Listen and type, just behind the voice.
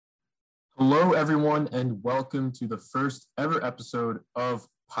Hello, everyone, and welcome to the first ever episode of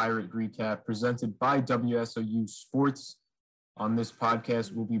Pirate Recap presented by WSOU Sports. On this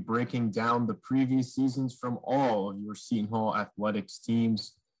podcast, we'll be breaking down the previous seasons from all of your Seton Hall athletics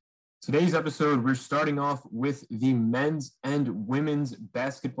teams. Today's episode, we're starting off with the men's and women's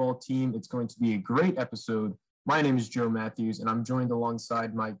basketball team. It's going to be a great episode. My name is Joe Matthews, and I'm joined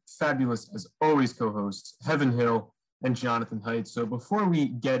alongside my fabulous, as always, co-hosts, Heaven Hill and Jonathan Height. So before we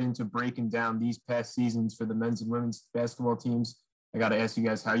get into breaking down these past seasons for the men's and women's basketball teams, I got to ask you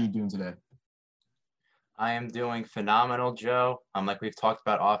guys, how are you doing today? I am doing phenomenal, Joe. Like we've talked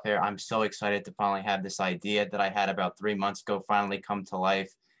about off air, I'm so excited to finally have this idea that I had about 3 months ago finally come to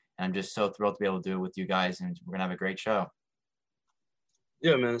life. And I'm just so thrilled to be able to do it with you guys, and we're going to have a great show.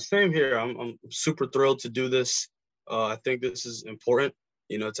 Yeah, man, same here. I'm super thrilled to do this. I think this is important,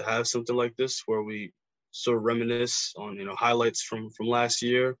 to have something like this where we sort of reminisce on, highlights from last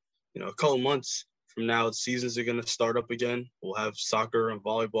year. A couple months from now, the seasons are going to start up again. We'll have soccer and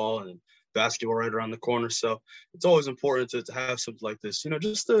volleyball and basketball right around the corner. So it's always important to have something like this,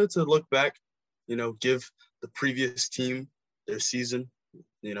 just to look back, give the previous team their season,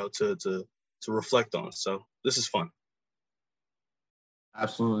 to reflect on. So this is fun.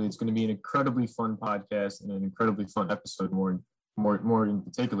 Absolutely. It's going to be an incredibly fun podcast and an incredibly fun episode more in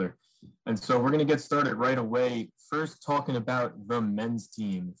particular. And so we're going to get started right away. First, talking about the men's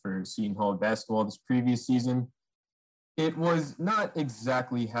team for Seton Hall basketball this previous season. It was not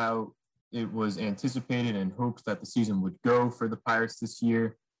exactly how it was anticipated and hoped that the season would go for the Pirates this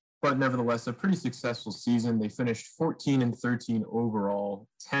year, but nevertheless, a pretty successful season. They finished 14-13 overall,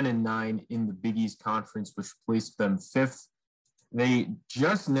 10-9 in the Big East Conference, which placed them fifth. They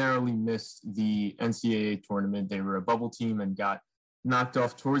just narrowly missed the NCAA tournament. They were a bubble team and got knocked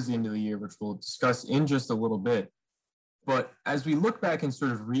off towards the end of the year, which we'll discuss in just a little bit. But as we look back and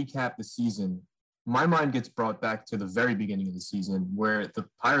sort of recap the season, my mind gets brought back to the very beginning of the season where the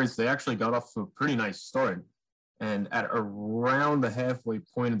Pirates, they actually got off to a pretty nice start. And at around the halfway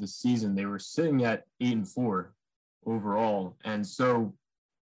point of the season, they were sitting at 8-4 overall. And so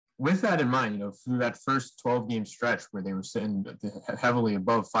with that in mind, through that first 12-game stretch where they were sitting heavily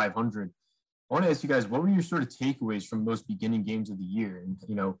above 500, I want to ask you guys, what were your sort of takeaways from those beginning games of the year?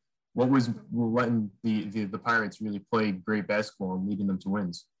 And, what was letting the Pirates really play great basketball and leading them to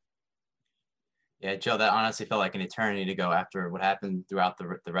wins? Yeah, Joe, that honestly felt like an eternity to go after what happened throughout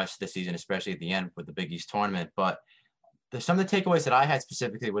the rest of the season, especially at the end with the Big East tournament. But some of the takeaways that I had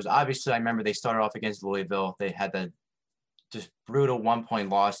specifically was obviously I remember they started off against Louisville. They had the just brutal 1-point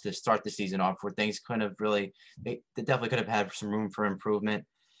loss to start the season off where things couldn't have really, they definitely could have had some room for improvement.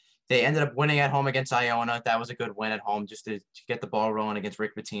 They ended up winning at home against Iona. That was a good win at home just to get the ball rolling against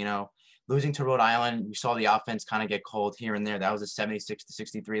Rick Pitino. Losing to Rhode Island, we saw the offense kind of get cold here and there. That was a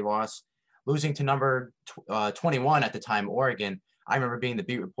 76-63 loss. Losing to number 21 at the time, Oregon, I remember being the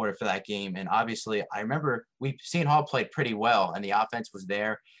beat reporter for that game. And obviously, I remember Seton Hall played pretty well and the offense was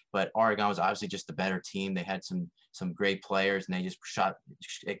there, but Oregon was obviously just the better team. They had some great players and they just shot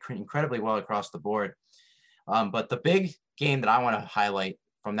incredibly well across the board. But the big game that I want to highlight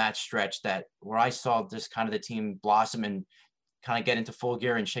from that stretch where I saw just kind of the team blossom and kind of get into full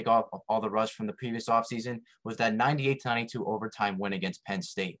gear and shake off all the rust from the previous offseason was that 98-92 overtime win against Penn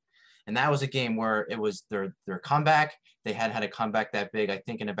State. And that was a game where it was their comeback. They had a comeback that big, I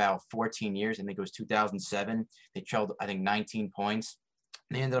think, in about 14 years. I think it was 2007. They trailed, I think, 19 points.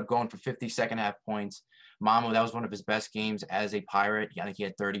 They ended up going for 50 second half points. Mamo, that was one of his best games as a Pirate. I think he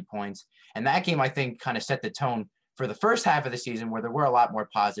had 30 points. And that game, I think, kind of set the tone for the first half of the season where there were a lot more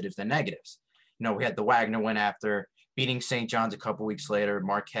positives than negatives. We had the Wagner win after beating St. John's a couple weeks later,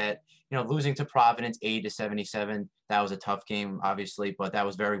 Marquette, losing to Providence 80-77. That was a tough game, obviously, but that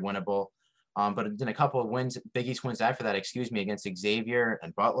was very winnable. But then a couple of wins, Big East wins after that, against Xavier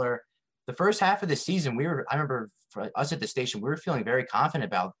and Butler. The first half of the season, I remember for us at the station, we were feeling very confident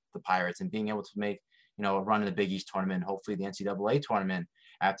about the Pirates and being able to make, a run in the Big East tournament, hopefully the NCAA tournament,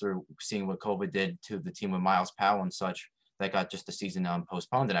 after seeing what COVID did to the team with Miles Powell and such, that got just the season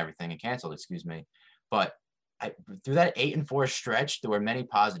postponed and everything and canceled, But through that 8-4 stretch, there were many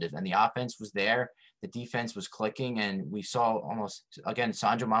positives, and the offense was there. The defense was clicking, and we saw almost, again,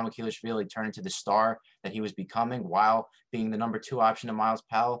 Sandro Mamukelashvili turn into the star that he was becoming while being the number 2 option to Miles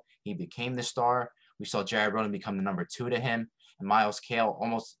Powell. He became the star. We saw Jared Roden become the number 2 to him, and Miles Cale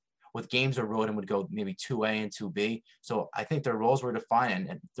almost with games where Roden would go maybe 2A and 2B. So I think their roles were defined,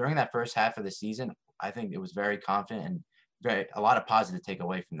 and during that first half of the season, I think it was very confident and a lot of positive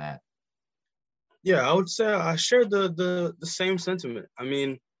takeaway from that. Yeah, I would say I share the same sentiment. I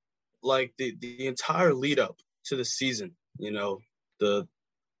mean, like the entire lead up to the season, the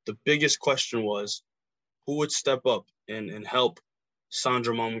the biggest question was who would step up and help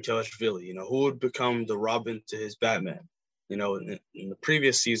Sandro Mamukelashvili? Who would become the Robin to his Batman? In the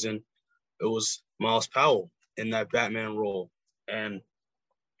previous season, it was Miles Powell in that Batman role. And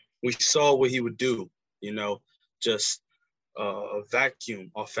we saw what he would do, just a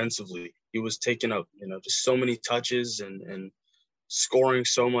vacuum offensively. He was taking up, just so many touches and scoring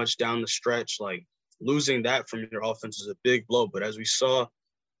so much down the stretch. Like, losing that from your offense is a big blow. But as we saw,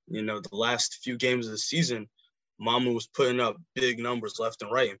 the last few games of the season, Mamu was putting up big numbers left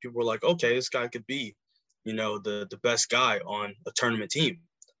and right. And people were like, okay, this guy could be, the best guy on a tournament team.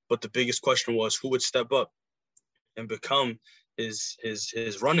 But the biggest question was who would step up and become his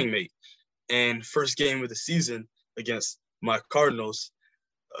running mate. And first game of the season against my Cardinals,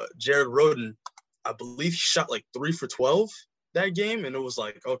 Jared Rhoden, I believe he shot like 3 for 12 that game. And it was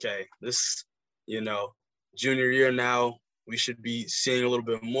like, okay, this, junior year now, we should be seeing a little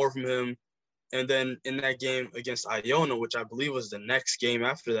bit more from him. And then in that game against Iona, which I believe was the next game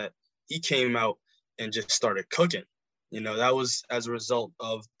after that, he came out and just started cooking. That was as a result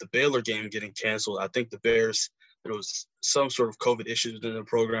of the Baylor game getting canceled. I think the Bears, there was some sort of COVID issues within the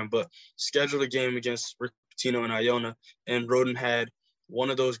program, but scheduled a game against Rick Pitino and Iona, and Rhoden had one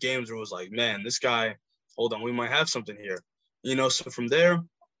of those games where it was like, man, this guy, hold on, we might have something here. So from there,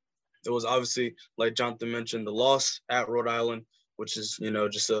 it was obviously, like Jonathan mentioned, the loss at Rhode Island, which is,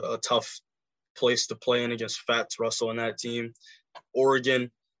 just a tough place to play in against Fats Russell and that team. Oregon,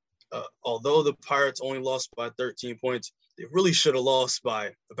 although the Pirates only lost by 13 points, they really should have lost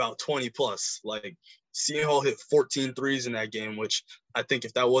by about 20 plus. Like, Seton Hall hit 14 threes in that game, which I think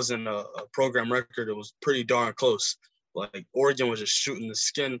if that wasn't a program record, it was pretty darn close. Like, Oregon was just shooting the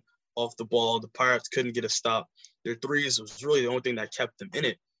skin off the ball. The Pirates couldn't get a stop. Their threes was really the only thing that kept them in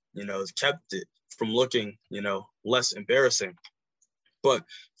it. It kept it from looking, less embarrassing. But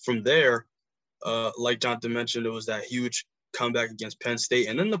from there, like Jonathan mentioned, it was that huge comeback against Penn State.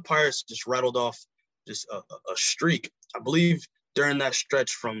 And then the Pirates just rattled off just a streak. I believe during that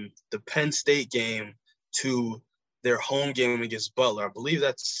stretch from the Penn State game to their home game against Butler, I believe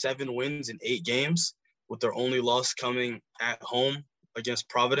that's 7 wins in 8 games, with their only loss coming at home against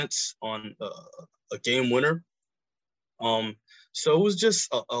Providence on a game winner. So it was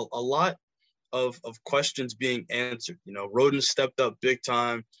just a lot of questions being answered. Rhoden stepped up big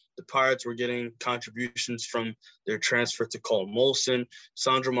time. The Pirates were getting contributions from their transfer to Cole Molson.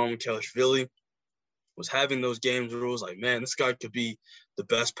 Sandro Mamukelashvili was having those games where it was like, man, this guy could be the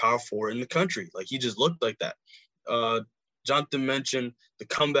best power forward in the country. Like, he just looked like that. Jonathan mentioned the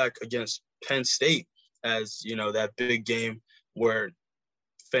comeback against Penn State as, that big game where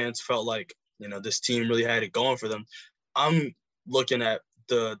fans felt like, this team really had it going for them. I'm looking at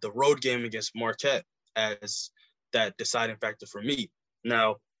the road game against Marquette as that deciding factor for me.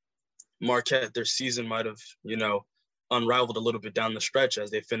 Now, Marquette, their season might have, unraveled a little bit down the stretch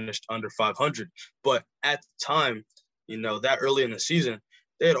as they finished under 500. But at the time, that early in the season,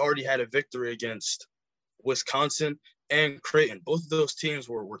 they had already had a victory against Wisconsin and Creighton. Both of those teams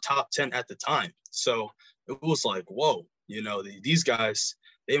were top 10 at the time. So it was like, whoa, these guys,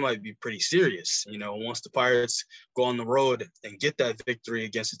 they might be pretty serious. Once the Pirates go on the road and get that victory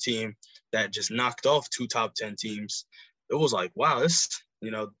against a team that just knocked off 2 top 10 teams, it was like, wow, this,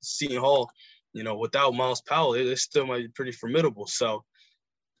 Seton Hall, without Miles Powell, it still might be pretty formidable. So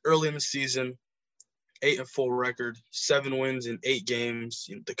early in the season, 8-4 record, 7 wins in 8 games,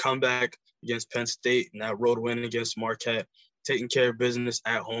 the comeback against Penn State and that road win against Marquette, taking care of business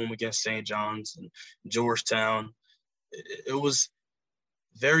at home against St. John's and Georgetown. It was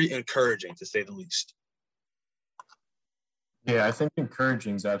very encouraging, to say the least. Yeah, I think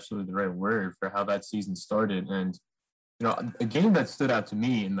encouraging is absolutely the right word for how that season started. And, a game that stood out to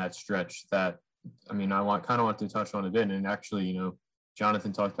me in that stretch that, I kind of want to touch on a bit. And actually,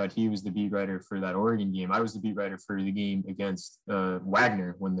 Jonathan talked about he was the beat writer for that Oregon game. I was the beat writer for the game against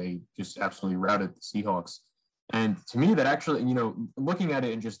Wagner when they just absolutely routed the Seahawks. And to me, that actually, looking at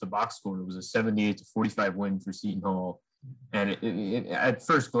it in just the box score, it was a 78-45 win for Seton Hall. And it at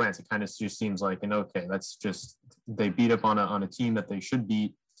first glance, it kind of just seems like, okay, that's just, they beat up on a team that they should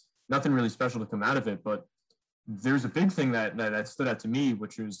beat. Nothing really special to come out of it. But there's a big thing that stood out to me,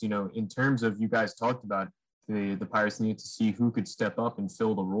 which was, in terms of, you guys talked about, the Pirates needed to see who could step up and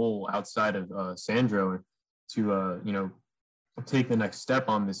fill the role outside of Sandro to, take the next step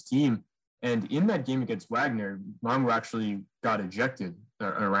on this team. And in that game against Wagner, Mamu actually got ejected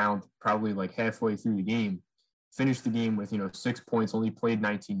around probably like halfway through the game, finished the game with, 6 points, only played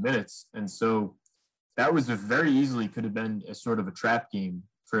 19 minutes. And so that was very easily could have been a sort of a trap game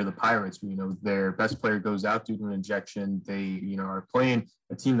for the Pirates. You know, their best player goes out due to an injection. They, you know, are playing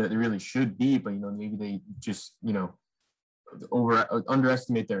a team that they really should be, but, you know, maybe they just, you know,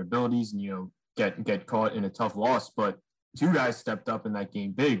 underestimate their abilities and, you know, get caught in a tough loss. But two guys stepped up in that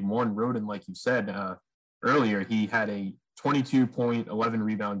game big. Warren Roden, like you said earlier, he had a 22-point, 11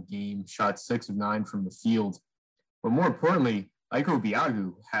 rebound game, shot 6 of 9 from the field. But more importantly, Iko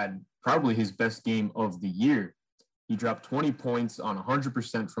Biagu had probably his best game of the year. He dropped 20 points on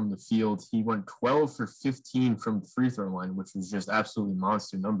 100% from the field. He went 12 for 15 from the free throw line, which was just absolutely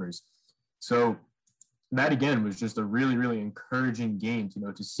monster numbers. So that, again, was just a really, really encouraging game, you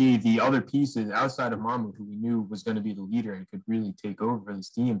know, to see the other pieces outside of Mamu, who we knew was going to be the leader and could really take over for this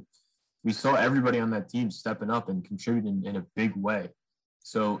team. We saw everybody on that team stepping up and contributing in a big way.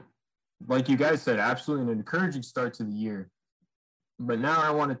 So, like you guys said, absolutely an encouraging start to the year. But now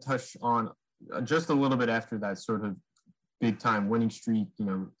I want to touch on just a little bit after that sort of big time winning streak, you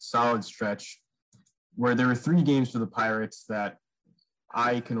know, solid stretch, where there were 3 games for the Pirates that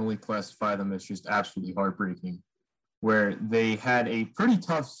I can only classify them as just absolutely heartbreaking, where they had a pretty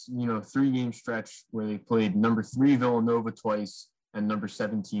tough, you know, 3-game stretch where they played number 3 Villanova twice and number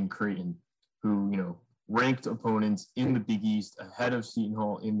 17 Creighton, who, you know, ranked opponents in the Big East ahead of Seton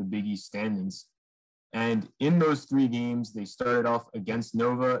Hall in the Big East standings. And in those 3 games, they started off against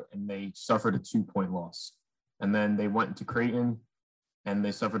Nova and they suffered a 2-point loss. And then they went to Creighton and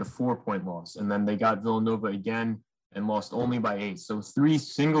they suffered a 4-point loss. And then they got Villanova again and lost only by 8. So 3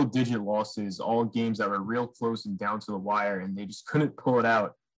 single-digit losses, all games that were real close and down to the wire, and they just couldn't pull it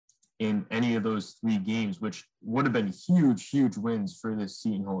out in any of those 3 games, which would have been huge, huge wins for this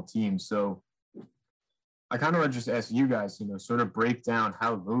Seton Hall team. So I kind of want to just ask you guys, you know, sort of break down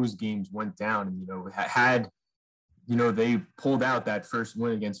how those games went down. And, you know, had, you know, they pulled out that first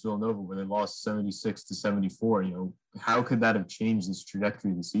win against Villanova where they lost 76-74, you know, how could that have changed this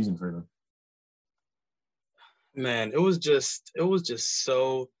trajectory of the season for them? Man, it was just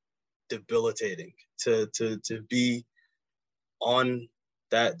so debilitating to be on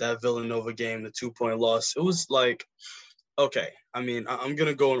that Villanova game, the 2-point loss. It was like, okay, I mean, I'm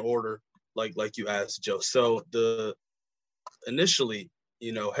gonna go in order like you asked, Joe. So initially,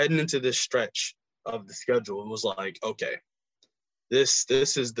 you know, heading into this stretch of the schedule, it was like, okay, this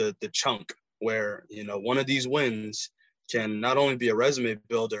is the chunk where, you know, one of these wins can not only be a resume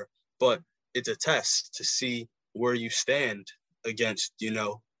builder, but it's a test to see where you stand against, you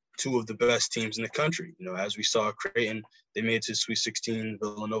know, 2 of the best teams in the country. You know, as we saw, Creighton, they made it to Sweet 16.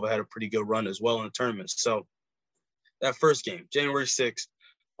 Villanova had a pretty good run as well in the tournament. So that first game, January 6th,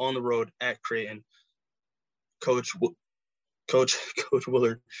 on the road at Creighton, Coach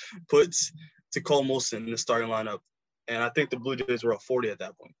Willard puts Cole Molson in the starting lineup. And I think the Blue Jays were up 40 at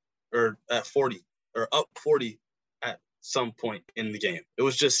that point, or at 40, or up 40 at some point in the game. It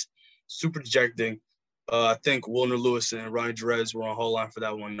was just super dejecting. I think Wilner Lewis and Ryan Jerez were on whole line for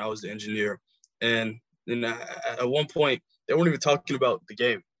that one. I was the engineer. And then at one point, they weren't even talking about the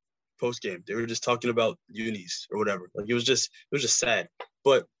game, post-game. They were just talking about unis or whatever. Like, it was just sad.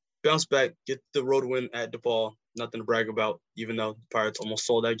 But bounce back, get the road win at DePaul. Nothing to brag about, even though the Pirates almost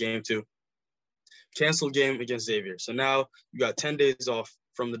sold that game too. Canceled game against Xavier. So now you got 10 days off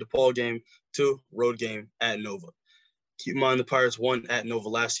from the DePaul game to road game at Nova. Keep in mind the Pirates won at Nova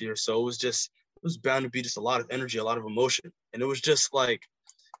last year, so it was bound to be just a lot of energy, a lot of emotion. And it was just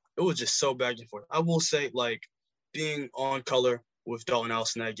so back and forth. I will say, like, being on color with Dalton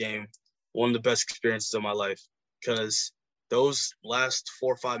Allison that game, one of the best experiences of my life, because those last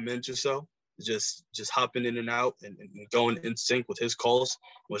 4 or 5 minutes or so, just hopping in and out and going in sync with his calls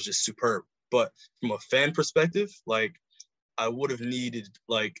was just superb. But from a fan perspective, like, I would have needed,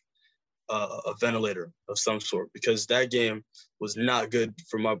 like, a ventilator of some sort, because that game was not good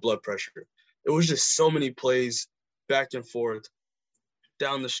for my blood pressure. It was just so many plays back and forth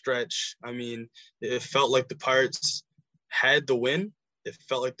down the stretch. I mean, it felt like the Pirates had the win. It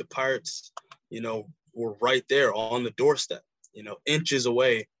felt like the Pirates, you know, were right there on the doorstep, you know, inches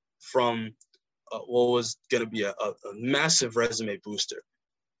away from what was going to be a massive resume booster.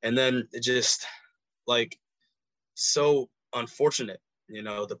 And then it just, like, so unfortunate. You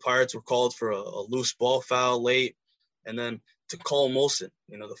know, the Pirates were called for a loose ball foul late. And then to Cole Molson,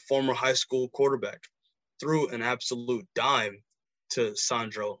 you know, the former high school quarterback, threw an absolute dime to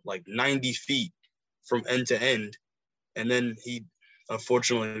Sandro, like 90 feet from end to end. And then he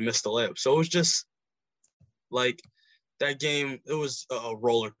unfortunately missed the layup. So it was just, like, that game, it was a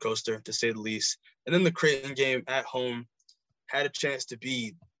roller coaster, to say the least. And then the Creighton game at home had a chance to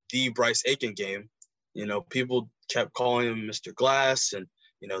be the Bryce Aiken game. You know, people kept calling him Mr. Glass and,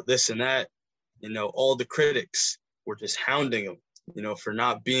 you know, this and that. You know, all the critics were just hounding him for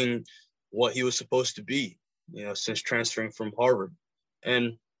not being what he was supposed to be, since transferring from Harvard.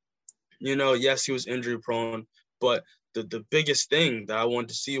 And, yes, he was injury prone, but the biggest thing that I wanted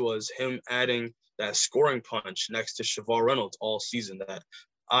to see was him adding that scoring punch next to Shavar Reynolds all season that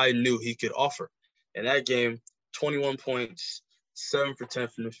I knew he could offer. In that game, 21 points, 7 for 10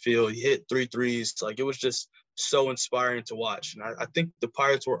 from the field. He hit 3 threes. Like, it was just so inspiring to watch. And I think the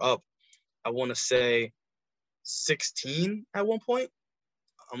Pirates were up, I want to say, 16 at one point.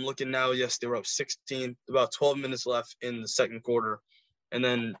 I'm looking now. Yes, they were up 16, about 12 minutes left in the second quarter. And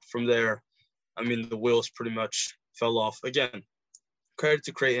then from there, the wheels pretty much fell off. Again, credit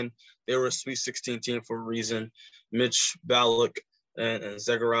to Creighton. They were a Sweet 16 team for a reason. Mitch Ballack and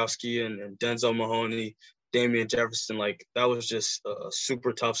Zagorowski and Denzel Mahoney, Damian Jefferson, that was just a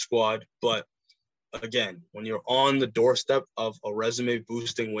super tough squad. But again, when you're on the doorstep of a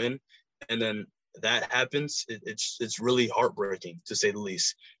resume-boosting win, and then that happens, it's really heartbreaking, to say the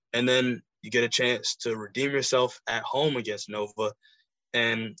least. And then you get a chance to redeem yourself at home against Nova,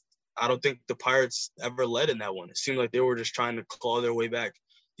 and I don't think the Pirates ever led in that one. It seemed like they were just trying to claw their way back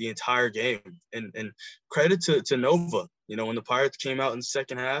the entire game. And credit to Nova, when the Pirates came out in the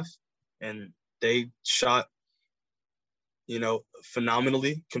second half and they shot,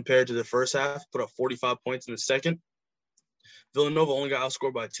 phenomenally compared to the first half, put up 45 points in the second. Villanova only got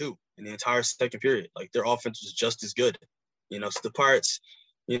outscored by 2 in the entire second period. Their offense was just as good. So the Pirates,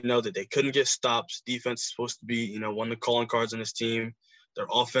 that they couldn't get stops. Defense is supposed to be, one of the calling cards on this team. Their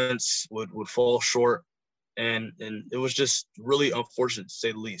offense would fall short. And it was just really unfortunate, to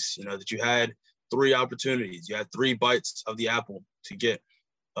say the least, that you had 3 opportunities. You had 3 bites of the apple to get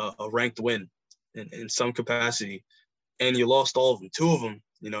a ranked win in some capacity. And you lost all of them, 2 of them,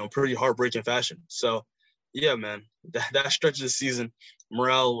 in pretty heartbreaking fashion. So, yeah, man, that stretch of the season,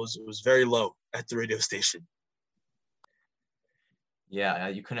 morale was very low at the radio station. Yeah,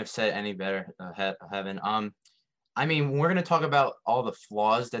 you couldn't have said any better, Heaven. We're going to talk about all the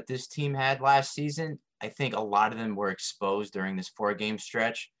flaws that this team had last season. I think a lot of them were exposed during this 4-game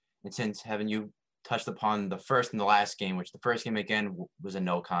stretch. And since, Heaven, you touched upon the first and the last game, which the first game, again, was a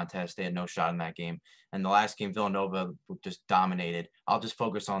no contest. They had no shot in that game. And the last game, Villanova just dominated. I'll just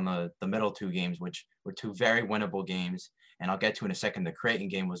focus on the middle 2 games, which were 2 very winnable games. And I'll get to in a second. The Creighton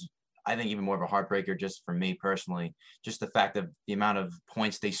game was, I think, even more of a heartbreaker just for me personally. Just the fact of the amount of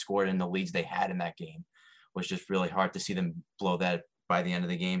points they scored and the leads they had in that game was just really hard to see them blow that by the end of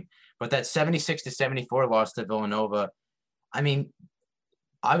the game. But that 76-74 loss to Villanova,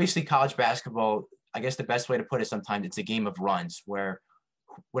 obviously college basketball, I guess the best way to put it, sometimes it's a game of runs where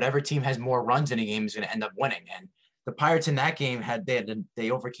whatever team has more runs in a game is going to end up winning. And the Pirates in that game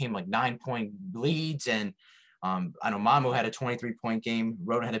they overcame 9-point leads. And I know Mamu had a 23-point game.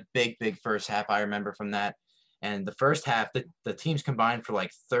 Rhoda had a big first half, I remember from that. And the first half, the teams combined for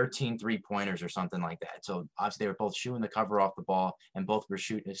 13 3-pointers or something like that. So obviously they were both shooting the cover off the ball and both were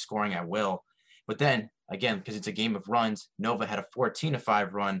scoring at will. But then, again, because it's a game of runs, Nova had a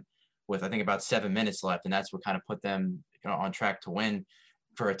 14-5 run with, I think, about 7 minutes left. And that's what kind of put them on track to win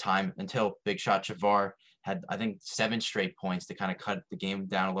for a time until Big Shot Shavar had, I think, 7 straight points to kind of cut the game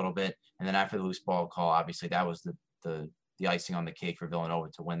down a little bit. And then after the loose ball call, obviously that was the icing on the cake for Villanova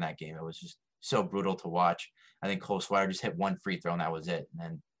to win that game. It was just so brutal to watch. I think Cole Swider just hit 1 free throw and that was it. And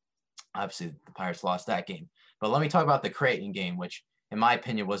then obviously the Pirates lost that game. But let me talk about the Creighton game, which in my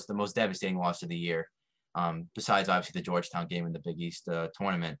opinion was the most devastating loss of the year, besides obviously the Georgetown game in the Big East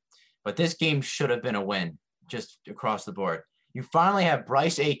tournament. But this game should have been a win just across the board. You finally have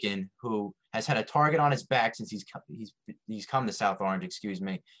Bryce Aiken, who has had a target on his back since he's come to South Orange,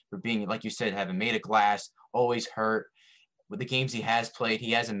 for being, like you said, having made of glass, always hurt. With the games he has played,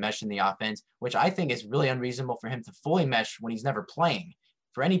 he hasn't meshed in the offense, which I think is really unreasonable for him to fully mesh when he's never playing.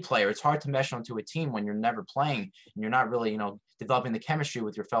 For any player, it's hard to mesh onto a team when you're never playing and you're not really, developing the chemistry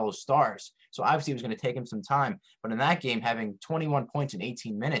with your fellow stars. So obviously it was going to take him some time. But in that game, having 21 points in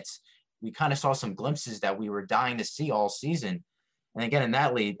 18 minutes, we kind of saw some glimpses that we were dying to see all season. And again, in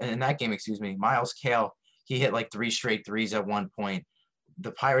that game, Miles Cale, he hit 3 straight threes at one point.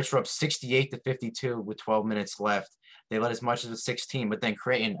 The Pirates were up 68-52 with 12 minutes left. They led as much as a 16, but then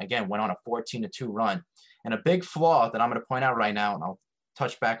Creighton, again, went on a 14-2 run. And a big flaw that I'm going to point out right now, and I'll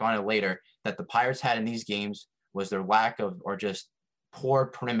touch back on it later, that the Pirates had in these games was their lack of, or just poor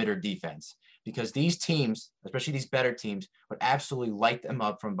perimeter defense. Because these teams, especially these better teams, would absolutely light them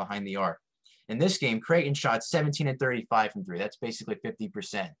up from behind the arc. In this game, Creighton shot 17-35 from 3. That's basically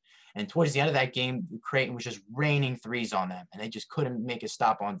 50%. And towards the end of that game, Creighton was just raining threes on them, and they just couldn't make a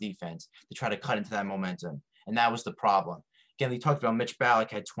stop on defense to try to cut into that momentum. And that was the problem. Again, we talked about Mitch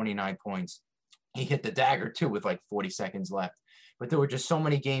Ballack had 29 points. He hit the dagger, too, with 40 seconds left. but there were just so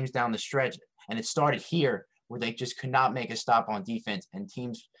many games down the stretch, and it started here where they just could not make a stop on defense, and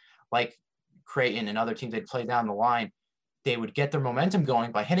teams like Creighton and other teams they'd play down the line, they would get their momentum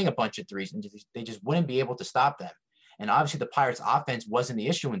going by hitting a bunch of threes, and they just wouldn't be able to stop them. And obviously the Pirates offense wasn't the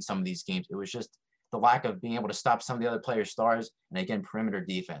issue in some of these games. It was just the lack of being able to stop some of the other players' stars, and again, perimeter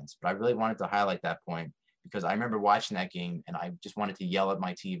defense. But I really wanted to highlight that point because I remember watching that game and I just wanted to yell at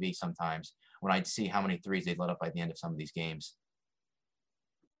my TV sometimes when I'd see how many threes they'd let up by the end of some of these games.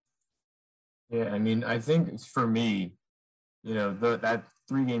 Yeah, I mean, I think for me, that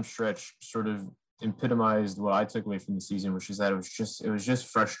 3-game stretch sort of epitomized what I took away from the season, which is that it was just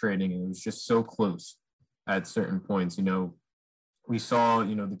frustrating and it was just so close at certain points. We saw,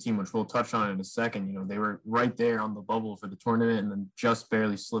 the team, which we'll touch on in a second, they were right there on the bubble for the tournament and then just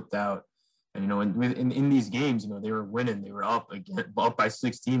barely slipped out. And, in these games, they were winning. They were up by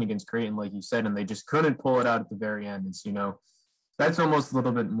 16 against Creighton, like you said, and they just couldn't pull it out at the very end. And so, that's almost a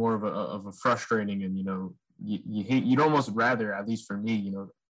little bit more of a frustrating, and, you'd almost rather, at least for me,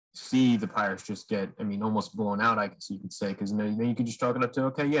 see the Pirates just get, almost blown out, I guess you could say, because, then you could just chalk it up to,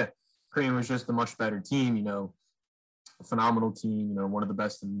 okay, yeah, Creighton was just a much better team, a phenomenal team, one of the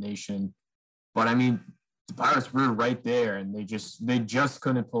best in the nation. But the Pirates were right there, and they just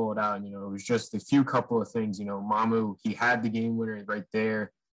couldn't pull it out. And, it was just a couple of things. Mamu, he had the game winner right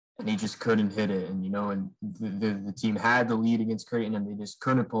there, and he just couldn't hit it. And and the team had the lead against Creighton, and they just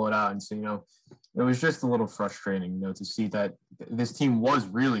couldn't pull it out. And so it was just a little frustrating, to see that this team was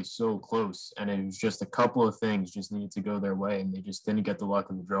really so close, and it was just a couple of things just needed to go their way, and they just didn't get the luck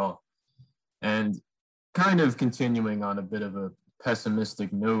of the draw. And kind of continuing on a bit of a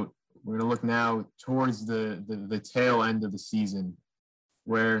pessimistic note, we're going to look now towards the tail end of the season,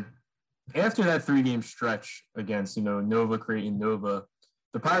 where after that 3-game stretch against, Nova, Creighton, Nova,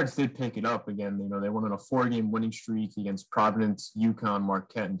 the Pirates did pick it up again. They went on a 4-game winning streak against Providence, UConn,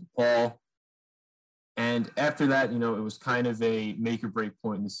 Marquette, and DePaul. And after that, it was kind of a make or break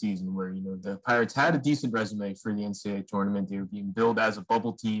point in the season where, the Pirates had a decent resume for the NCAA tournament. They were being billed as a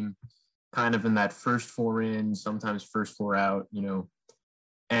bubble team, kind of in that first 4 in, sometimes first 4 out,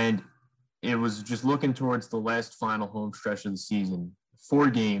 and it was just looking towards the last final home stretch of the season. 4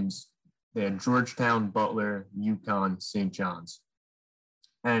 games. They had Georgetown, Butler, UConn, St. John's.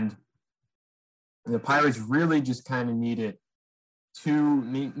 And the Pirates really just kind of needed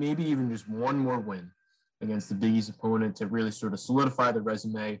 2, maybe even just 1 more win against the Big East opponent to really sort of solidify the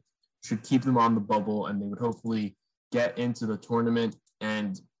resume, should keep them on the bubble, and they would hopefully get into the tournament.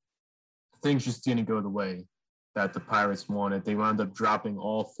 And things just didn't go the way that the Pirates wanted. They wound up dropping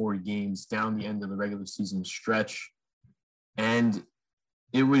all 4 games down the end of the regular season stretch. And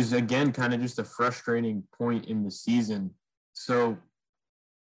it was, again, kind of just a frustrating point in the season. So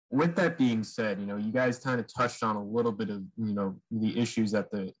with that being said, you guys kind of touched on a little bit of, the issues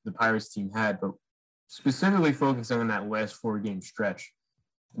that the Pirates team had, but specifically focusing on that last 4-game stretch,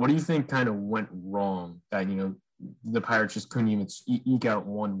 what do you think kind of went wrong that, the Pirates just couldn't even eke out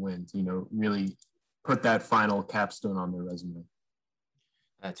 1 win to, really put that final capstone on their resume?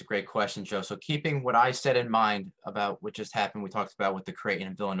 That's a great question, Joe. So keeping what I said in mind about what just happened, we talked about with the Creighton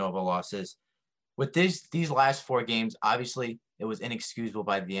and Villanova losses. With these last 4 games, obviously it was inexcusable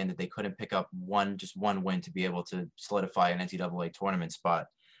by the end that they couldn't pick up just one win to be able to solidify an NCAA tournament spot.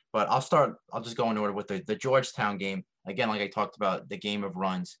 But I'll just go in order with the Georgetown game. Again, like I talked about, the game of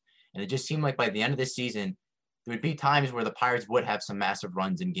runs. And it just seemed like by the end of the season, there would be times where the Pirates would have some massive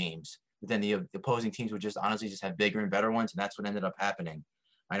runs in games, but then the opposing teams would just honestly just have bigger and better ones, and that's what ended up happening.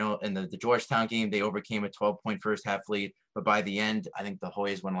 I know in the Georgetown game, they overcame a 12-point first half lead, but by the end, I think the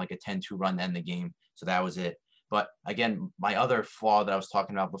Hoyas went like a 10-2 run to end the game, so that was it. But again, my other flaw that I was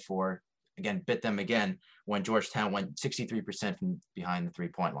talking about before, again, bit them again when Georgetown went 63% from behind the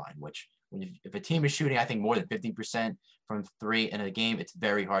 3-point line, which if a team is shooting, I think, more than 50% from 3 in a game, it's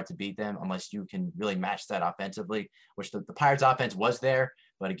very hard to beat them unless you can really match that offensively, which the Pirates offense was there.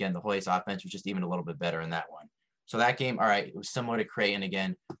 But again, the Hoyas offense was just even a little bit better in that one. So that game, all right, it was similar to Creighton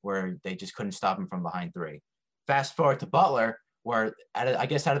again, where they just couldn't stop him from behind 3. Fast forward to Butler, where I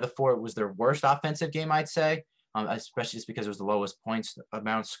guess out of the 4, it was their worst offensive game, I'd say, especially just because it was the lowest points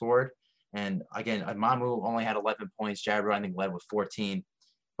amount scored. And again, Mamu only had 11 points. Jabber, I think, led with 14.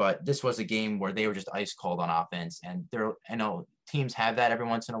 But this was a game where they were just ice cold on offense. And I know teams have that every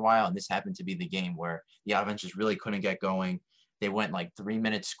once in a while. And this happened to be the game where the offense just really couldn't get going. They went like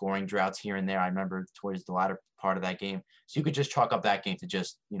 3-minute scoring droughts here and there. I remember towards the latter part of that game. So you could just chalk up that game to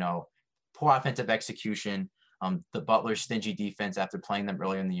just, poor offensive execution. The Butler stingy defense after playing them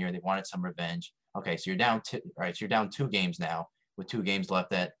earlier in the year, they wanted some revenge. Okay, so you're down 2. All right, so you're down 2 games now with 2 games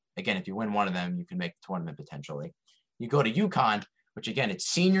left. That again, if you win one of them, you can make the tournament potentially. You go to UConn, which again, it's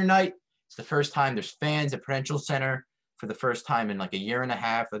senior night. It's the first time there's fans at Prudential Center for the first time in like a year and a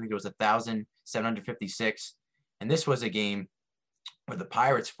half. I think it was 1,756. And this was a game where the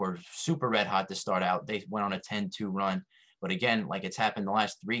Pirates were super red hot to start out. They went on a 10-2 run. But again, like it's happened the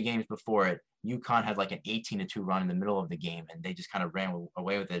last 3 games before it, UConn had like an 18-2 run in the middle of the game, and they just kind of ran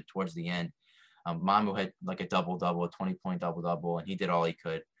away with it towards the end. Mamu had like a double-double, a 20-point double-double, and he did all he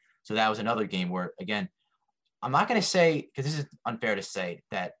could. So that was another game where, again, I'm not going to say, because this is unfair to say,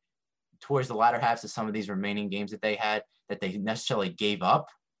 that towards the latter halves of some of these remaining games that they had, that they necessarily gave up.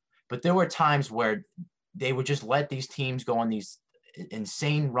 But there were times where they would just let these teams go on these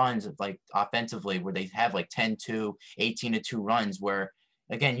insane runs, like offensively, where they have like 10-2, 18-2 runs, where,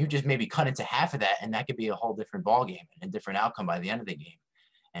 again, you just maybe cut into half of that, and that could be a whole different ball game and a different outcome by the end of the game.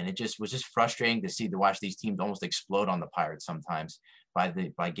 And it just was just frustrating to watch these teams almost explode on the Pirates sometimes by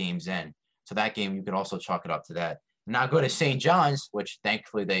game's end. So that game, you could also chalk it up to that. Now go to St. John's, which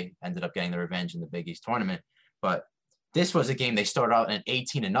thankfully they ended up getting the revenge in the Big East tournament. But this was a game they started out an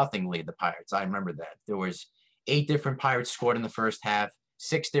 18-0 lead, the Pirates. I remember that. There was 8 different Pirates scored in the first half.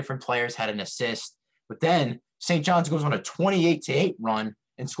 6 different players had an assist. But then St. John's goes on a 28-8 run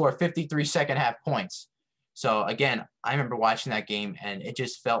and score 53 second half points. So again, I remember watching that game, and it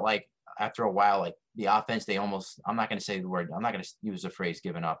just felt like after a while, like the offense, they almost, I'm not going to say the word, I'm not going to use the phrase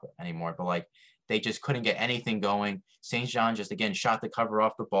given up anymore, but like they just couldn't get anything going. St. John just, again, shot the cover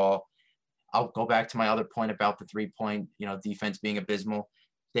off the ball. I'll go back to my other point about the 3-point, defense being abysmal.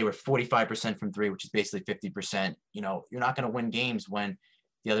 They were 45% from 3, which is basically 50%. You're not going to win games when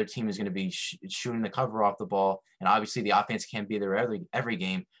the other team is going to be shooting the cover off the ball. And obviously the offense can't be there every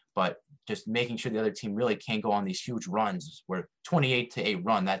game, but just making sure the other team really can't go on these huge runs where 28-8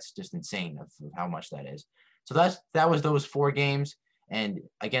 run, that's just insane of how much that is. So that was those 4 games. And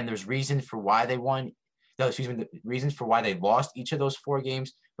again, there's reasons for why they won. The reasons for why they lost each of those 4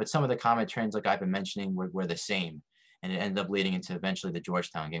 games, but some of the common trends, like I've been mentioning, were the same. And it ended up leading into eventually the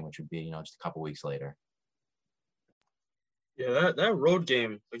Georgetown game, which would be, just a couple weeks later. Yeah, that road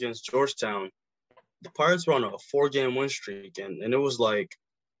game against Georgetown, the Pirates were on a 4-game win streak, and it was like,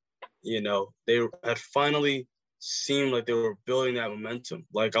 they had finally seemed like they were building that momentum.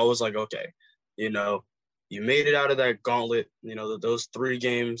 Like, I was like, okay, you made it out of that gauntlet, those 3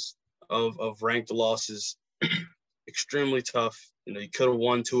 games of ranked losses, extremely tough. You could have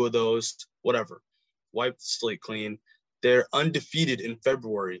won 2 of those, whatever, wiped the slate clean. They're undefeated in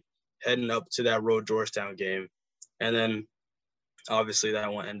February, heading up to that road Georgetown game. And then obviously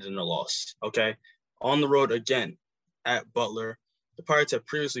that one ended in a loss. Okay. On the road again at Butler. The Pirates had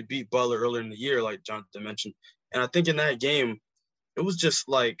previously beat Butler earlier in the year, like Jonathan mentioned. And I think in that game, it was just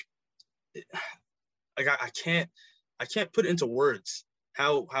like I can't put it into words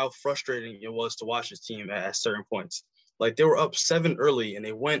how frustrating it was to watch this team at certain points. Like, they were up 7 early and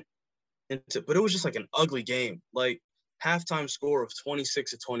they went into, but it was just like an ugly game. Like, halftime score of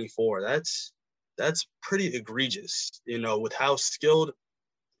 26-24. That's pretty egregious, with how skilled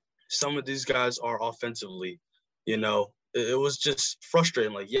some of these guys are offensively. It was just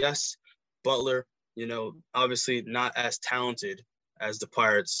frustrating. Like, yes, Butler, obviously not as talented as the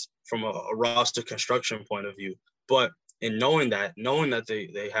Pirates from a roster construction point of view, but in knowing that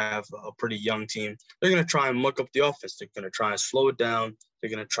they have a pretty young team, they're going to try and muck up the offense. They're going to try and slow it down. They're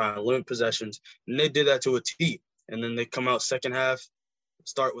going to try and limit possessions. And they did that to a T. And then they come out second half,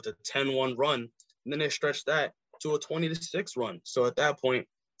 start with a 10-1 run, and then they stretch that to a 20-6 run. So at that point,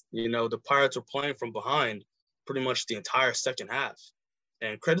 the Pirates were playing from behind pretty much the entire second half.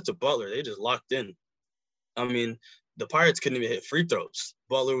 And credit to Butler, they just locked in. I mean, the Pirates couldn't even hit free throws.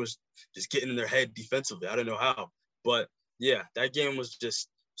 Butler was just getting in their head defensively. I don't know how. But, yeah, that game was just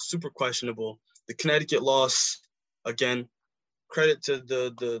super questionable. The Connecticut loss, again, credit to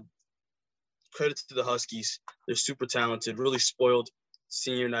the Huskies. They're super talented, really spoiled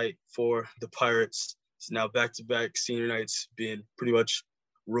senior night for the Pirates. It's now back-to-back senior nights being pretty much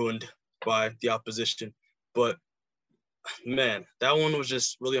ruined by the opposition. But, man, that one was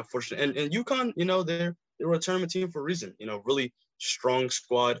just really unfortunate. And UConn, they were a tournament team for a reason. Really strong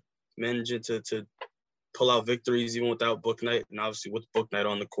squad, managing to pull out victories even without Bouknight. And obviously with Bouknight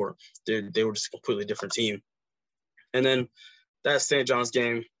on the court, they were just a completely different team. And then that St. John's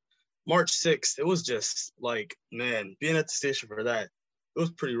game, March 6th, it was just like, man, being at the station for that, it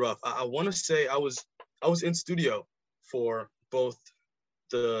was pretty rough. I want to say I was in studio for both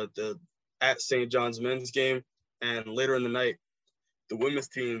the at St. John's men's game, and later in the night, the women's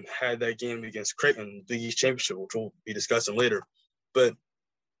team had that game against Creighton, the Big East Championship, which we'll be discussing later. But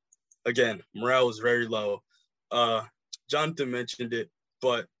again, morale was very low. Jonathan mentioned it,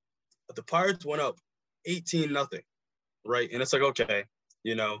 but the Pirates went up 18-0 right? And it's like, okay,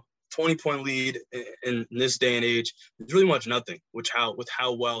 20-point lead in this day and age is really much nothing, with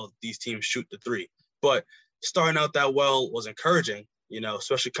how well these teams shoot the three. But starting out that well was encouraging,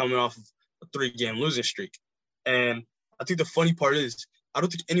 especially coming off of a 3-game losing streak. And I think the funny part is I don't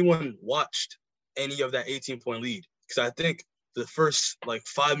think anyone watched any of that 18-point lead, because I think the first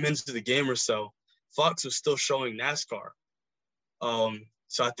 5 minutes of the game or so, Fox was still showing NASCAR.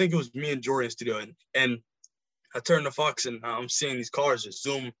 So I think it was me and Jordan in the studio, and I turned to Fox and I'm seeing these cars just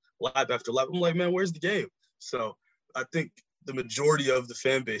zoom lap after lap. I'm like, man, where's the game? So I think the majority of the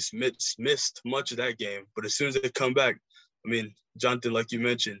fan base missed much of that game. But as soon as they come back, I mean, Jonathan, like you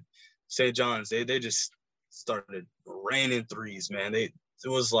mentioned, St. John's, they just started raining threes, man. It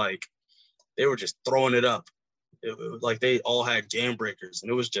was like they were just throwing it up. It was like they all had game breakers,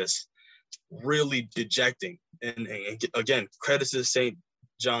 and it was just really dejecting. And again, credit to St.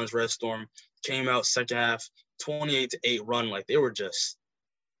 John's Red Storm, came out second half, 28-8 run. Like they were just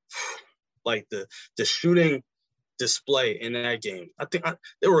like the shooting display in that game. I think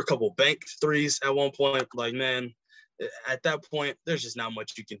there were a couple bank threes at one point. Like, man, at that point, there's just not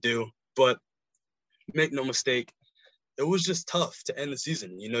much you can do. But make no mistake, it was just tough to end the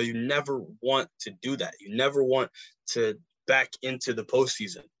season. You never want to do that. You never want to back into the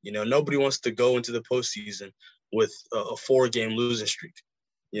postseason. Nobody wants to go into the postseason with a 4-game losing streak.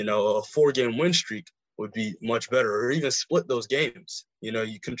 A 4-game win streak would be much better, or even split those games.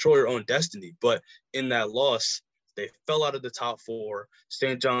 You control your own destiny. But in that loss, they fell out of the top 4.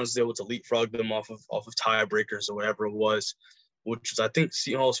 St. John's was able to leapfrog them off of tiebreakers or whatever it was, which was, I think,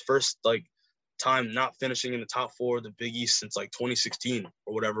 Seton Hall's first time not finishing in the top 4 of the Big East since 2016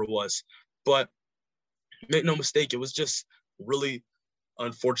 or whatever it was. But make no mistake, it was just really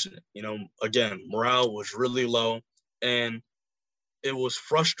unfortunate. Again, morale was really low, and it was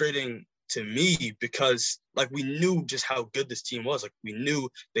frustrating to me because we knew just how good this team was. We knew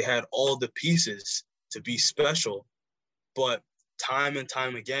they had all the pieces to be special, but time and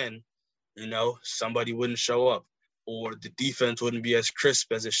time again, somebody wouldn't show up, or the defense wouldn't be as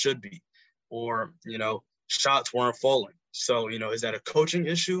crisp as it should be, or, shots weren't falling. So, is that a coaching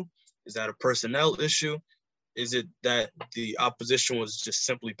issue? Is that a personnel issue? Is it that the opposition was just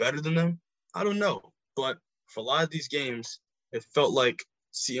simply better than them? I don't know. But for a lot of these games, it felt like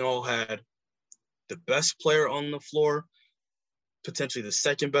Seton Hall had the best player on the floor, potentially the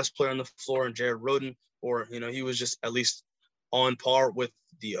second best player on the floor in Jared Roden, or, he was just at least on par with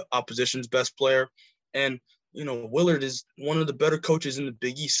the opposition's best player. And, Willard is one of the better coaches in the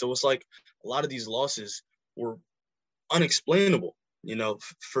Big East. So it's like a lot of these losses were unexplainable,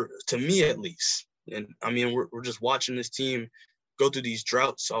 to me at least. And I mean, we're just watching this team go through these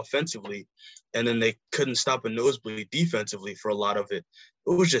droughts offensively, and then they couldn't stop a nosebleed defensively for a lot of it.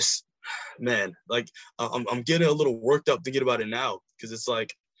 It was just, man, I'm getting a little worked up thinking about it now, because it's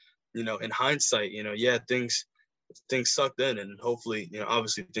like, in hindsight, yeah, things sucked then, and hopefully,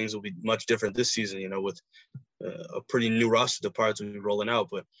 obviously things will be much different this season, with a pretty new roster the Pirates will be rolling out.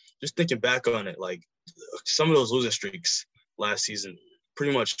 But just thinking back on it, some of those losing streaks last season,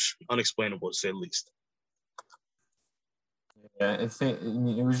 pretty much unexplainable to say the least. Yeah,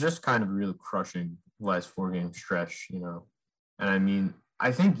 it was just kind of a really crushing last 4-game stretch, and I mean,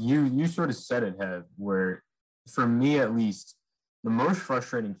 I think you sort of said it, Hev, where for me at least, the most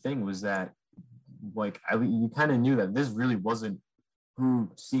frustrating thing was that you kind of knew that this really wasn't who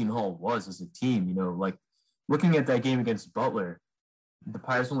Seton Hall was as a team. Looking at that game against Butler, the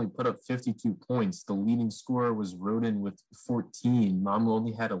Pirates only put up 52 points. The leading scorer was Roden with 14. Mamu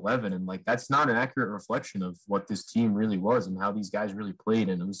only had 11. And that's not an accurate reflection of what this team really was and how these guys really played.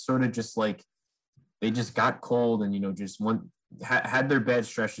 And it was sort of just they just got cold and, just had their bad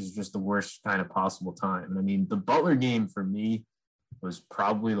stretches, just the worst kind of possible time. And I mean, the Butler game for me was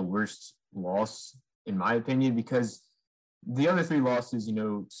probably the worst loss in my opinion, because the other 3 losses,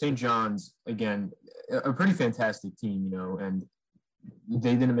 St. John's, again, a pretty fantastic team, and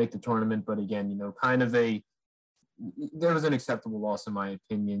they didn't make the tournament, but again, there was an acceptable loss in my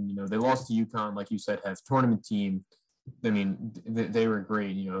opinion. They lost to UConn, like you said, have tournament team. I mean, they were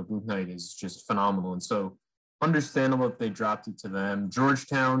great. Luke Knight is just phenomenal. And so understandable if they dropped it to them.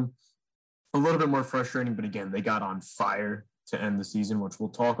 Georgetown, a little bit more frustrating, but again, they got on fire to end the season, which we'll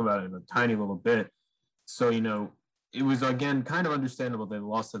talk about in a tiny little bit. So, it was, again, kind of understandable they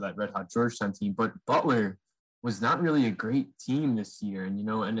lost to that red-hot Georgetown team, but Butler was not really a great team this year. And,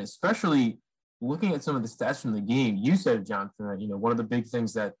 and especially looking at some of the stats from the game, you said, Jonathan, that, one of the big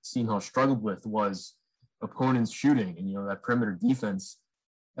things that Seton Hall struggled with was opponents shooting and, that perimeter defense.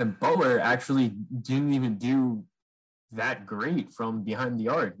 And Butler actually didn't even do that great from behind the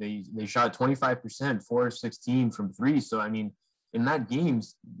arc. They shot 25%, 4 of 16 from three. So I mean, in that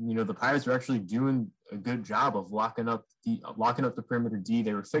games, the Pirates were actually doing a good job of locking up the perimeter D.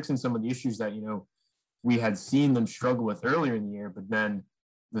 They were fixing some of the issues that we had seen them struggle with earlier in the year, but then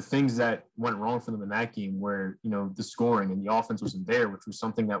the things that went wrong for them in that game where the scoring and the offense wasn't there, which was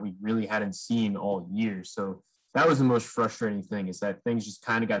something that we really hadn't seen all year. So that was the most frustrating thing, is that things just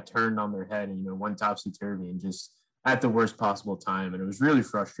kind of got turned on their head and went topsy-turvy and just at the worst possible time. And it was really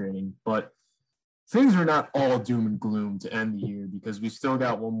frustrating, but things are not all doom and gloom to end the year, because we still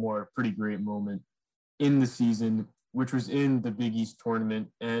got one more pretty great moment in the season, which was in the Big East tournament.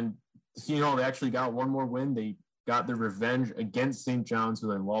 And Seton Hall, they actually got one more win. They got their revenge against St. John's, who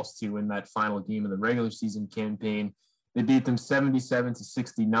they lost to in that final game of the regular season campaign. They beat them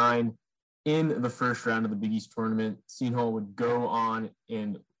 77-69 in the first round of the Big East tournament. Seton Hall would go on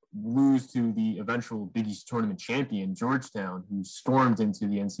and lose to the eventual Big East tournament champion, Georgetown, who stormed into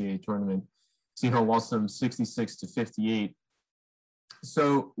the NCAA tournament. Seton Hall lost them 66-58.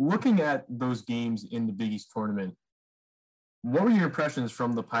 So looking at those games in the Big East tournament, what were your impressions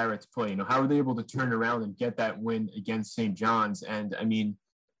from the Pirates play? How were they able to turn around and get that win against St. John's? And I mean,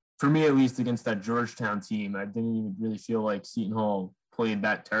 for me, at least, against that Georgetown team, I didn't even really feel like Seton Hall played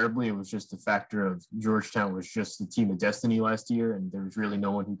that terribly. It was just a factor of Georgetown was just the team of destiny last year, and there was really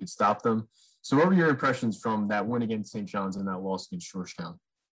no one who could stop them. So what were your impressions from that win against St. John's and that loss against Georgetown?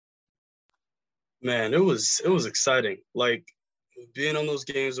 Man, it was exciting. Like, being on those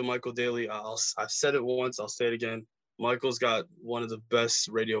games with Michael Daly, I've said it once, I'll say it again. Michael's got one of the best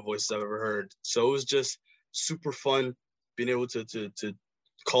radio voices I've ever heard. So it was just super fun being able to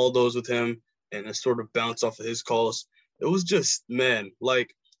call those with him and sort of bounce off of his calls. It was just, man,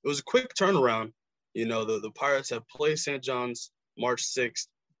 like, it was a quick turnaround. The Pirates had played St. John's March 6th,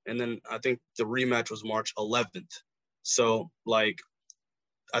 and then I think the rematch was March 11th. So, like,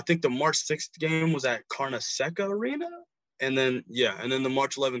 I think the March 6th game was at Carnesecca Arena, and then the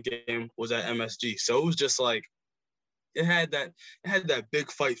March 11th game was at MSG. So it was just like, it had that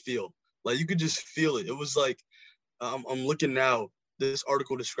big fight feel. Like, you could just feel it. It was like, I'm looking now, this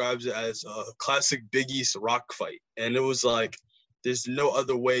article describes it as a classic Big East rock fight. And it was like, there's no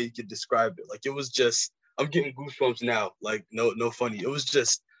other way you could describe it. Like, it was just, I'm getting goosebumps now. Like, no funny. It was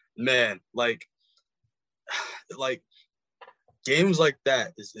just, man, like games like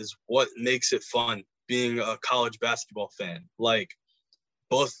that is what makes it fun being a college basketball fan. Like,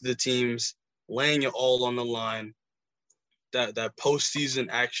 both the teams laying it all on the line, that postseason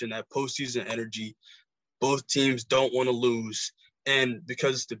action, that postseason energy. Both teams don't want to lose. And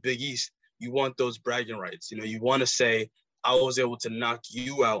because it's the Big East, you want those bragging rights. You want to say, I was able to knock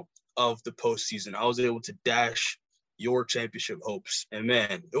you out of the postseason. I was able to dash your championship hopes. And,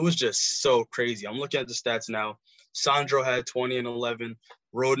 man, it was just so crazy. I'm looking at the stats now. Sandro had 20 and 11.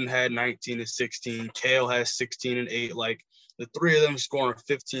 Roden had 19 and 16. Kale has 16 and 8. Like, the three of them scoring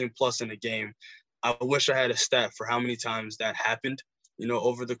 15 plus in a game. I wish I had a stat for how many times that happened,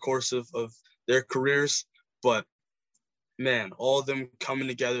 over the course of their careers. But, man, all of them coming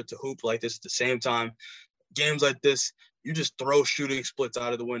together to hoop like this at the same time. Games like this, you just throw shooting splits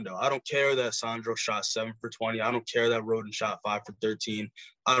out of the window. I don't care that Sandro shot 7 for 20. I don't care that Roden shot 5 for 13.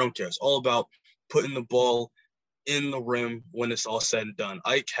 I don't care. It's all about putting the ball in the rim when it's all said and done.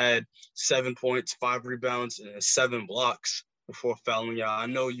 Ike had 7 points, 5 rebounds, and 7 blocks before fouling out. I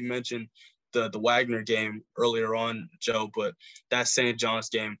know you mentioned the Wagner game earlier on, Joe, but that St. John's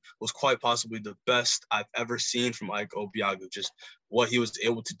game was quite possibly the best I've ever seen from Ike Obiagu, just what he was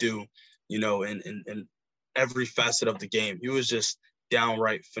able to do, in every facet of the game. He was just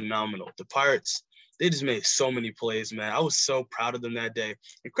downright phenomenal. The Pirates, they just made so many plays, man. I was so proud of them that day.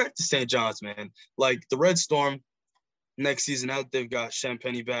 And credit to St. John's, man. Like, the Red Storm, next season out, they've got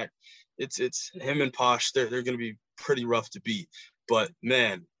Champagny back. It's him and Posh. They're going to be pretty rough to beat. But,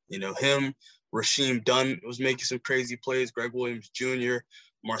 man, him, Rasheem Dunn was making some crazy plays. Greg Williams Jr.,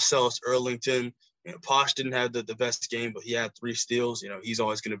 Marcellus Earlington. Posh didn't have the best game, but he had 3 steals. He's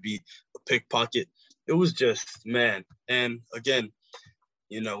always going to be a pickpocket. It was just, man. And, again,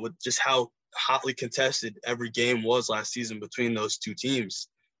 with just how hotly contested every game was last season between those two teams,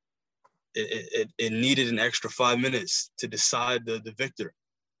 it needed an extra 5 minutes to decide the victor.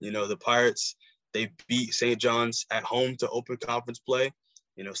 The Pirates, they beat St. John's at home to open conference play.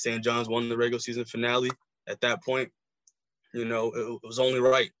 St. John's won the regular season finale. At that point, it was only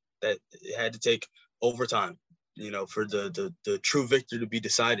right that it had to take overtime, for the true victor to be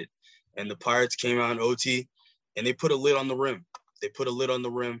decided. And the Pirates came out in OT, and they put a lid on the rim.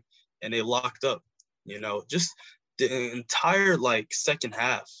 And they locked up, just the entire, second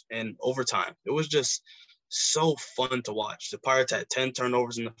half and overtime. It was just so fun to watch. The Pirates had 10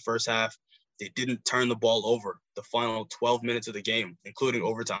 turnovers in the first half. They didn't turn the ball over the final 12 minutes of the game, including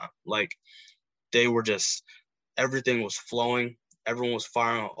overtime. Like, they were just – everything was flowing. Everyone was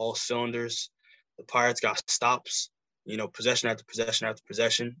firing on all cylinders. The Pirates got stops, possession after possession after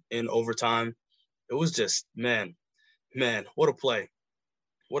possession in overtime. It was just, man, what a play.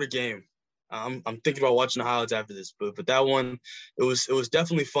 What a game. I'm thinking about watching the highlights after this, but that one, it was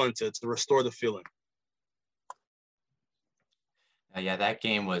definitely fun to restore the feeling. Yeah, that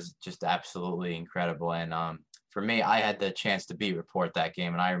game was just absolutely incredible. And for me, I had the chance to report that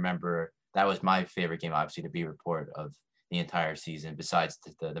game, and I remember that was my favorite game, obviously, to report of the entire season, besides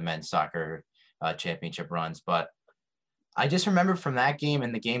the men's soccer championship runs. But I just remember from that game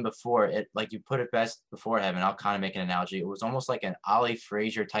and the game before it, like you put it best before, Evan, I'll kind of make an analogy. It was almost like an Ali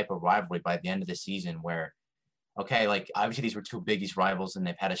Frazier type of rivalry by the end of the season where, okay, like obviously these were two Big East rivals and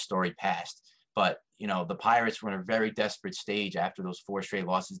they've had a storied past, but the Pirates were in a very desperate stage after those 4 straight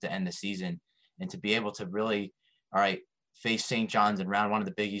losses to end the season. And to be able to really, all right, face St. John's in round 1 of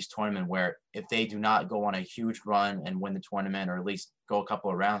the Big East tournament, where if they do not go on a huge run and win the tournament, or at least go a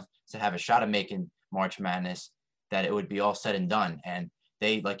couple of rounds to have a shot of making March Madness, that it would be all said and done. And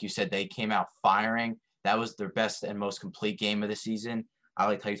they, like you said, they came out firing. That was their best and most complete game of the season. I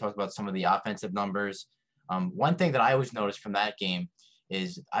like how you talked about some of the offensive numbers. One thing that I always noticed from that game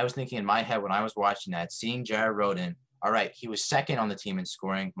is I was thinking in my head when I was watching that, seeing Jared Rhoden, all right, he was second on the team in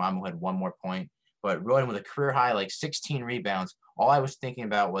scoring. Mamu had 1 more point, but Rhoden with a career high, like 16 rebounds. All I was thinking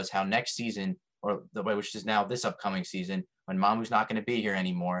about was how next season, or the way which is now this upcoming season, when Mamu's not going to be here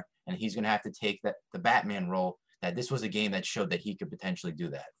anymore, and he's going to have to take the Batman role, that this was a game that showed that he could potentially do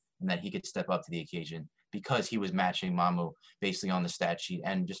that and that he could step up to the occasion because he was matching Mamu basically on the stat sheet.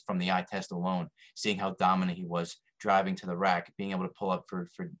 And just from the eye test alone, seeing how dominant he was, driving to the rack, being able to pull up for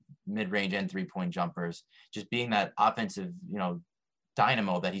mid-range and 3-point jumpers, just being that offensive,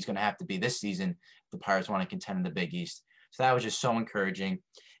 dynamo that he's going to have to be this season if the Pirates want to contend in the Big East. So that was just so encouraging.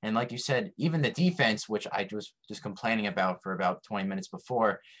 And like you said, even the defense, which I was just complaining about for about 20 minutes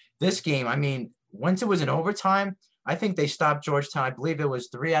before this game, I mean, once it was in overtime, I think they stopped Georgetown. I believe it was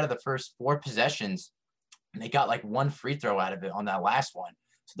 3 out of the first 4 possessions, and they got like 1 free throw out of it on that last one.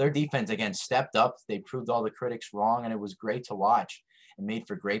 So their defense, again, stepped up. They proved all the critics wrong, and it was great to watch. It made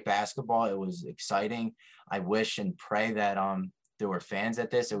for great basketball. It was exciting. I wish and pray that there were fans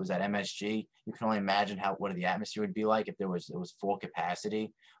at this. It was at MSG. You can only imagine what the atmosphere would be like if it was full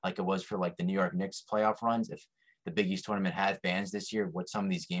capacity, like it was for like the New York Knicks playoff runs. If the Big East tournament had fans this year, what some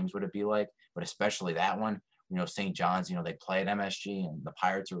of these games would it be like? But especially that one, St. John's, they play at MSG, and the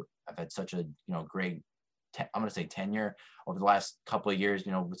Pirates have had such a, great, I'm going to say tenure over the last couple of years,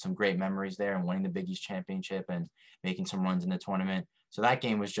 with some great memories there and winning the Big East championship and making some runs in the tournament. So that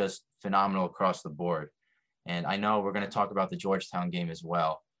game was just phenomenal across the board. And I know we're going to talk about the Georgetown game as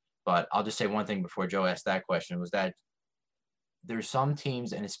well, but I'll just say one thing before Joe asked that question, was that there's some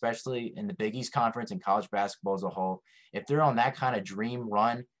teams, and especially in the Big East Conference and college basketball as a whole, if they're on that kind of dream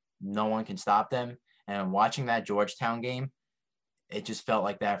run, no one can stop them. And watching that Georgetown game, it just felt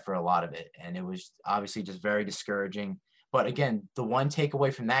like that for a lot of it. And it was obviously just very discouraging. But again, the one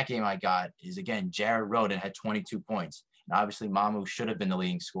takeaway from that game I got is, again, Jared Rhoden had 22 points. And obviously Mamu should have been the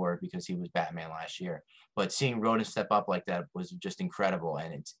leading scorer because he was Batman last year. But seeing Rhoden step up like that was just incredible.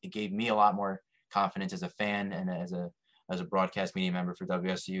 And it gave me a lot more confidence as a fan and as a broadcast media member for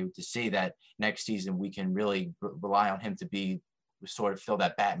WSU to see that next season we can really rely on him to be sort of fill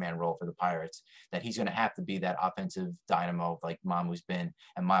that Batman role for the Pirates, that he's going to have to be that offensive dynamo like Mamu's been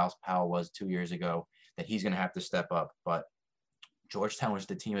and Miles Powell was 2 years ago, that he's going to have to step up. But Georgetown was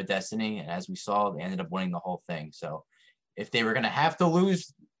the team of destiny, and as we saw, they ended up winning the whole thing. So if they were going to have to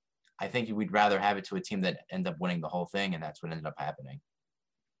lose, I think we'd rather have it to a team that ended up winning the whole thing, and that's what ended up happening.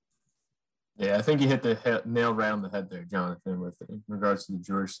 Yeah, I think you hit the nail right on the head there, Jonathan, with in regards to the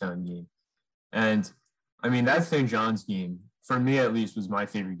Georgetown game. And, I mean, that St. John's game, for me at least, was my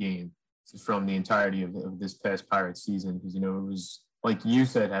favorite game from the entirety of this past Pirates season because, it was, like you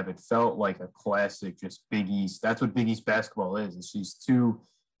said, it felt like a classic, just Big East. That's what Big East basketball is. It's these two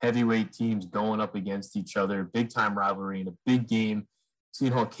heavyweight teams going up against each other, big-time rivalry in a big game.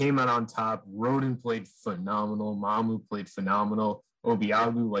 Seton Hall came out on top. Rhoden played phenomenal. Mamu played phenomenal.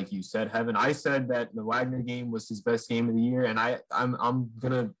 Obiagu, like you said, Heaven. I said that the Wagner game was his best game of the year, and I'm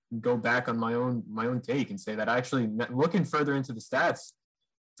gonna go back on my own take and say that actually, looking further into the stats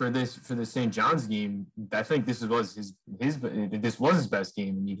for the St. John's game, I think this was his best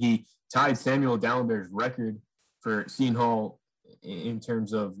game. I mean, he tied Samuel Dallenberg's record for Seton Hall in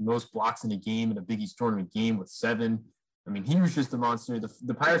terms of most blocks in a game in a Big East tournament game with 7. I mean, he was just a monster.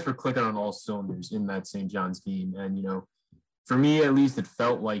 The Pirates were clicking on all cylinders in that St. John's game. And, for me, at least, it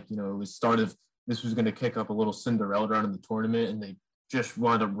felt like, it was this was going to kick up a little Cinderella run in the tournament. And they just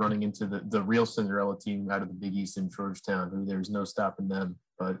wound up running into the real Cinderella team out of the Big East in Georgetown, who there was no stopping them.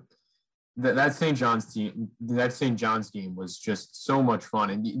 But that St. John's game was just so much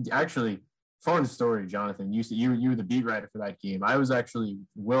fun. And actually, fun story, Jonathan. You were the beat writer for that game.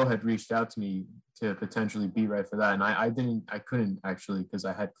 Will had reached out to me to potentially beat write for that, and I couldn't actually because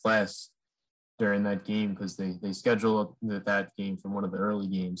I had class during that game because they scheduled that game from one of the early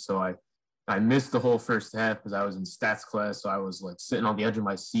games. So I missed the whole first half because I was in stats class. So I was like sitting on the edge of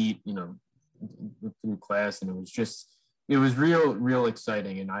my seat, through class, and it was real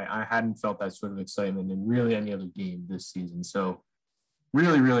exciting. And I hadn't felt that sort of excitement in really any other game this season. So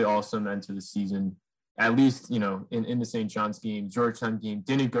really awesome end to the season. At least, in the St. John's game, Georgetown game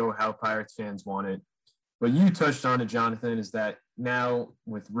didn't go how Pirates fans wanted. But you touched on it, Jonathan, is that now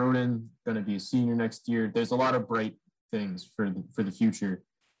with Roden going to be a senior next year, there's a lot of bright things for the future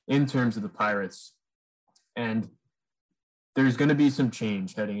in terms of the Pirates. And there's going to be some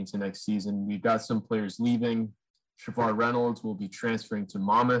change heading into next season. We've got some players leaving. Shavar Reynolds will be transferring to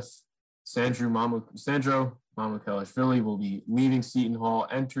Monmouth. Sandro Mamukelashvili will be leaving Seton Hall,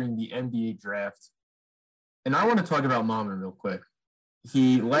 entering the NBA draft. And I want to talk about Mamu real quick.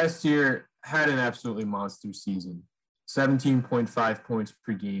 He last year had an absolutely monster season. 17.5 points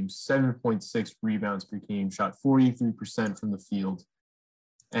per game, 7.6 rebounds per game, shot 43% from the field.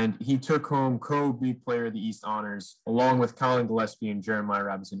 And he took home co-league player of the East honors, along with Colin Gillespie and Jeremiah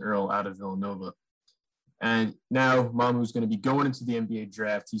Robinson-Earl out of Villanova. And now Mamu's going to be going into the NBA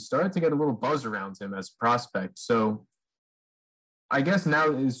draft. He started to get a little buzz around him as a prospect. So I guess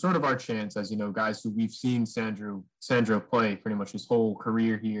now is sort of our chance, as guys who we've seen Sandro play pretty much his whole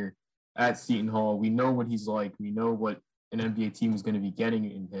career here at Seton Hall. We know what he's like. We know what an NBA team is going to be getting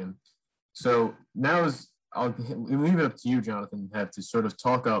in him. So now I'll leave it up to you, Jonathan, have to sort of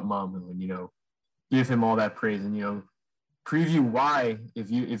talk up Mamu and, give him all that praise and, preview why, if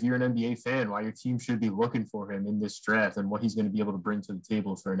you're an NBA fan, why your team should be looking for him in this draft and what he's going to be able to bring to the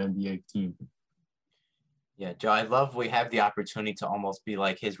table for an NBA team. Yeah, Joe, I love we have the opportunity to almost be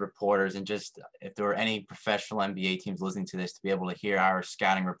like his reporters and just if there were any professional NBA teams listening to this to be able to hear our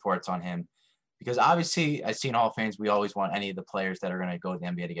scouting reports on him. Because obviously, as Seton Hall fans, we always want any of the players that are going to go to the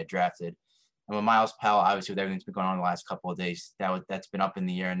NBA to get drafted. And with Myles Powell, obviously, with everything that's been going on the last couple of days, that's been up in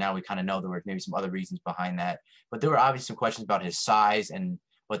the air. And now we kind of know there were maybe some other reasons behind that. But there were obviously some questions about his size and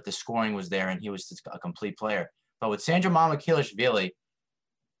what the scoring was there, and he was just a complete player. But with Sandro Mamukelashvili,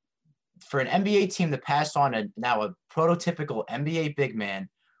 for an NBA team to pass on a prototypical NBA big man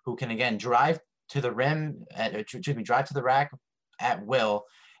who can, again, drive to the rim, drive to the rack at will,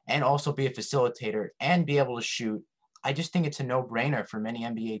 and also be a facilitator and be able to shoot, I just think it's a no-brainer for many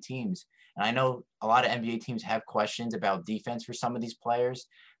NBA teams. And I know a lot of NBA teams have questions about defense for some of these players,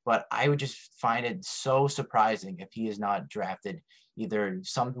 but I would just find it so surprising if he is not drafted either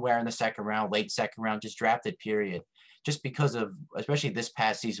somewhere in the second round, late second round, just drafted, period. Just because of, especially this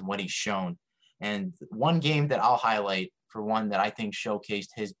past season, what he's shown. And one game that I'll highlight for one that I think showcased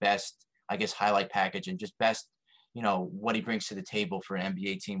his best, I guess, highlight package and just best, what he brings to the table for an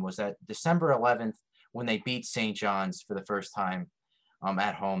NBA team was that December 11th when they beat St. John's for the first time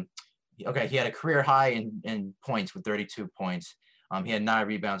at home. Okay, he had a career high in points with 32 points. He had 9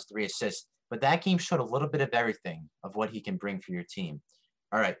 rebounds, 3 assists. But that game showed a little bit of everything of what he can bring for your team.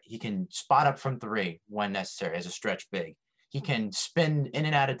 All right, he can spot up from 3 when necessary as a stretch big. He can spin in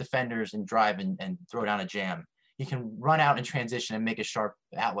and out of defenders and drive and throw down a jam. He can run out in transition and make a sharp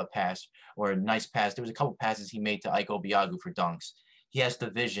outlet pass or a nice pass. There was a couple passes he made to Ike Obiagu for dunks. He has the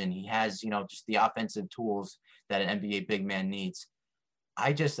vision. He has, just the offensive tools that an NBA big man needs.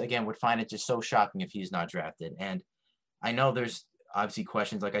 I just, again, would find it just so shocking if he's not drafted. And I know there's obviously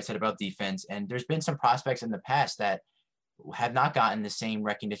questions, like I said, about defense. And there's been some prospects in the past that have not gotten the same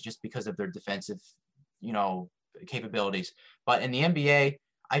recognition just because of their defensive, capabilities. But in the NBA,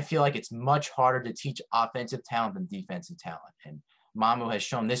 I feel like it's much harder to teach offensive talent than defensive talent. And Mamu has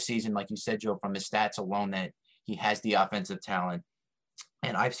shown this season, like you said, Joe, from his stats alone, that he has the offensive talent.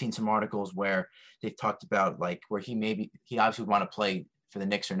 And I've seen some articles where they've talked about where he obviously would want to play for the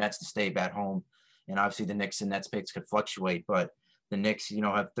Knicks or Nets to stay back home. And obviously the Knicks and Nets picks could fluctuate, but the Knicks,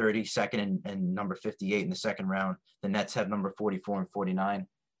 have 32nd and number 58 in the second round. The Nets have number 44 and 49.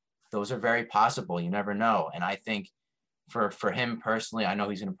 Those are very possible. You never know. And I think for him personally, I know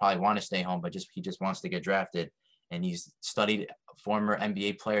he's going to probably want to stay home, but he just wants to get drafted. And he's studied former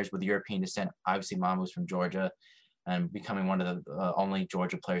NBA players with European descent. Obviously, Mamu's from Georgia and becoming one of the only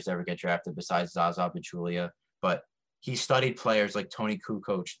Georgia players to ever get drafted besides Zaza Pachulia. But he studied players like Tony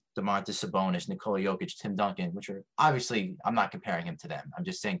Kukoc, Domantas Sabonis, Nikola Jokic, Tim Duncan, which are obviously, I'm not comparing him to them. I'm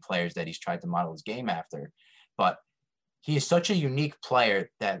just saying players that he's tried to model his game after. But he is such a unique player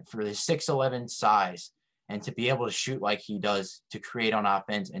that for his 6'11" size and to be able to shoot like he does, to create on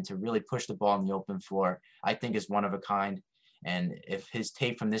offense and to really push the ball on the open floor, I think is one of a kind. And if his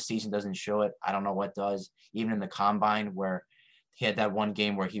tape from this season doesn't show it, I don't know what does. Even in the combine where he had that one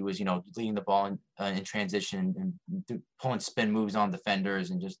game where he was, leading the ball in transition and pulling spin moves on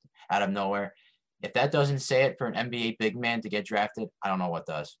defenders and just out of nowhere. If that doesn't say it for an NBA big man to get drafted, I don't know what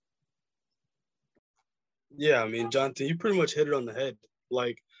does. Yeah, I mean, Jonathan, you pretty much hit it on the head.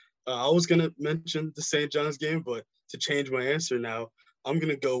 Like, I was going to mention the St. John's game, but to change my answer now, I'm going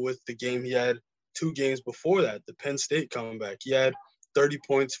to go with the game he had 2 games before that, the Penn State comeback. He had 30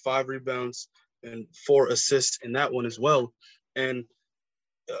 points, 5 rebounds, and 4 assists in that one as well. And,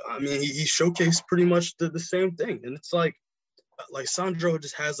 I mean, he showcased pretty much the same thing. And it's like Sandro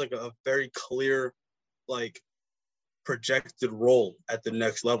just has, like, a very clear, like, projected role at the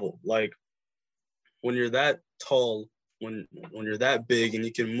next level. Like, when you're that tall, when you're that big and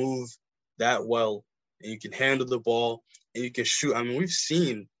you can move that well and you can handle the ball and you can shoot. I mean, we've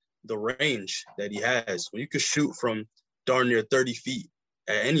seen the range that he has. When you can shoot from darn near 30 feet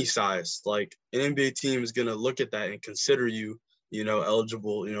at any size, like an NBA team is going to look at that and consider you,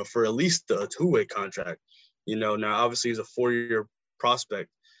 eligible, for at least a 2-way contract. Now obviously he's a 4-year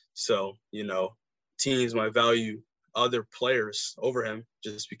prospect. So, teams might value other players over him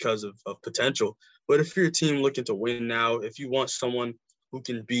just because of potential. But if you're a team looking to win now, if you want someone who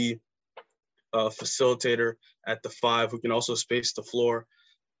can be a facilitator at the 5, who can also space the floor,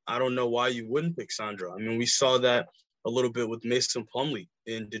 I don't know why you wouldn't pick Sandro. I mean, we saw that a little bit with Mason Plumlee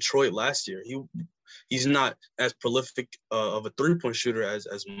in Detroit last year. He's not as prolific of a 3-point shooter as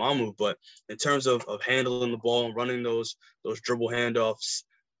Mamu, but in terms of handling the ball and running those dribble handoffs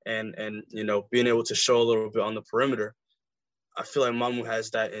and being able to show a little bit on the perimeter, I feel like Mamu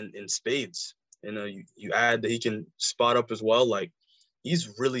has that in spades. You add that he can spot up as well. Like,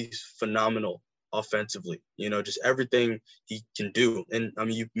 he's really phenomenal offensively, just everything he can do. And I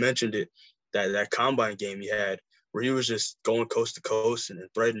mean, you mentioned it, that combine game he had where he was just going coast to coast and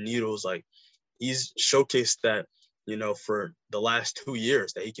threading needles. Like, he's showcased that, for the last 2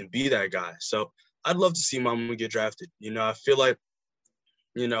 years that he can be that guy. So I'd love to see Mamu get drafted. I feel like,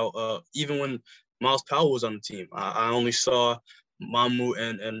 even when Miles Powell was on the team, I only saw Mamu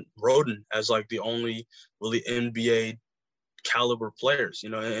and Roden as like the only really NBA caliber players,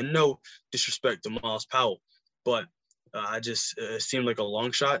 and no disrespect to Miles Powell, but I just it seemed like a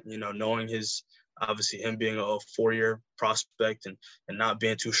long shot, knowing obviously him being a 4-year prospect and not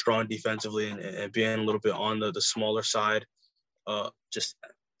being too strong defensively and being a little bit on the smaller side, just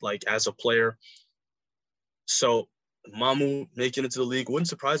like as a player. So Mamu making it to the league wouldn't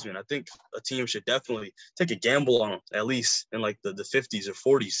surprise me. And I think a team should definitely take a gamble on him, at least in like the 50s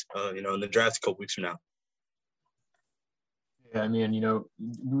or 40s, in the draft a couple weeks from now. Yeah, I mean,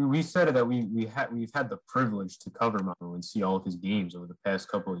 we said that we've had the privilege to cover Mamu and see all of his games over the past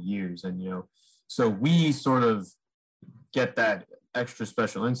couple of years. And, so we sort of get that extra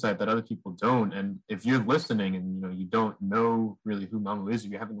special insight that other people don't. And if you're listening and, you don't know really who Mamu is, or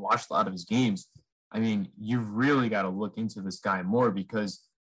you haven't watched a lot of his games, I mean, you've really got to look into this guy more because,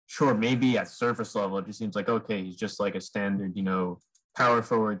 sure, maybe at surface level, it just seems like, okay, he's just like a standard, power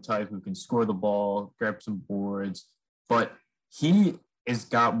forward type who can score the ball, grab some boards. But he has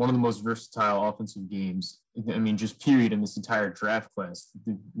got one of the most versatile offensive games, I mean, just period, in this entire draft class.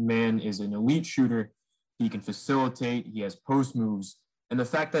 The man is an elite shooter. He can facilitate. He has post moves. And the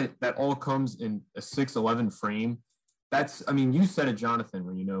fact that that all comes in a 6'11" frame, I mean, you said it, Jonathan,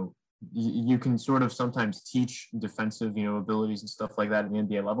 where, you can sort of sometimes teach defensive, abilities and stuff like that at the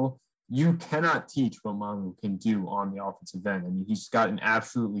NBA level. You cannot teach what Mamu can do on the offensive end. I mean, he's got an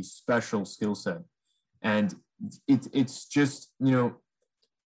absolutely special skill set. And it's just,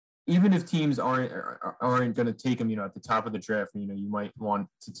 even if teams aren't going to take him, at the top of the draft, you might want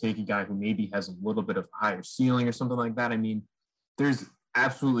to take a guy who maybe has a little bit of a higher ceiling or something like that. I mean, there's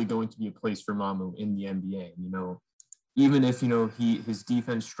absolutely going to be a place for Mamu in the NBA. Even if, his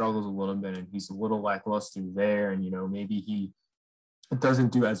defense struggles a little bit and he's a little lackluster there and, maybe he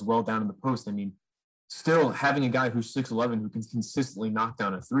doesn't do as well down in the post. I mean, still having a guy who's 6'11" who can consistently knock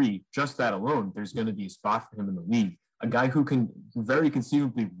down a 3, just that alone, there's going to be a spot for him in the league. A guy who can very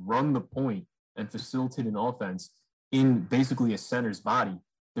conceivably run the point and facilitate an offense in basically a center's body,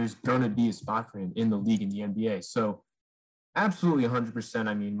 there's going to be a spot for him in the league in the NBA. So absolutely 100%.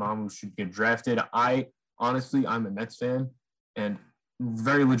 I mean, Mamu should get drafted. Honestly, I'm a Nets fan, and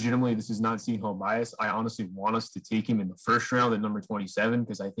very legitimately, this is not Seton Hall bias. I honestly want us to take him in the first round at number 27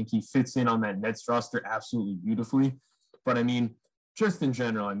 because I think he fits in on that Nets roster absolutely beautifully. But I mean, just in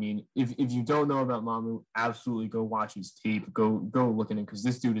general, I mean, if you don't know about Mamu, absolutely go watch his tape. Go look at him because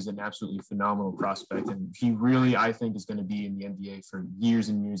this dude is an absolutely phenomenal prospect. And he really, I think, is going to be in the NBA for years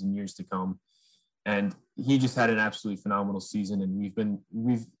and years and years to come. And he just had an absolutely phenomenal season. And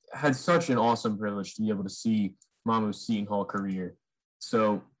we've had such an awesome privilege to be able to see Mamu's Seton Hall career.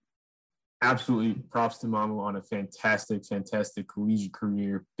 So absolutely props to Mamu on a fantastic collegiate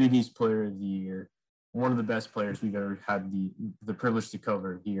career, Big East Player of the Year, one of the best players we've ever had the privilege to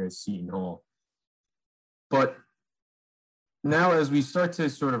cover here at Seton Hall. But now as we start to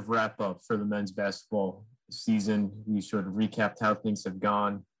sort of wrap up for the men's basketball season, we sort of recapped how things have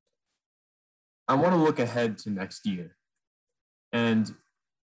gone. I want to look ahead to next year. And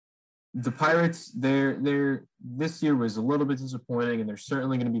the Pirates, this year was a little bit disappointing, and they're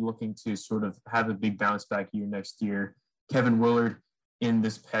certainly going to be looking to sort of have a big bounce back year next year. Kevin Willard in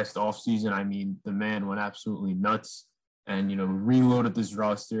this past offseason, I mean, the man went absolutely nuts and, reloaded this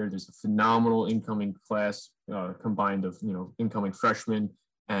roster. There's a phenomenal incoming class combined of, incoming freshmen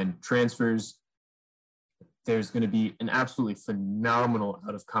and transfers. There's going to be an absolutely phenomenal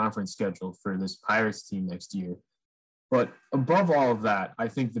out-of-conference schedule for this Pirates team next year. But above all of that, I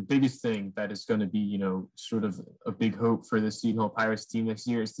think the biggest thing that is going to be, sort of a big hope for the Seton Hall Pirates team next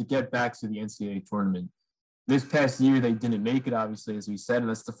year is to get back to the NCAA tournament. This past year, they didn't make it, obviously, as we said, and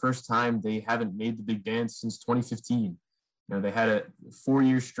that's the first time they haven't made the big dance since 2015. They had a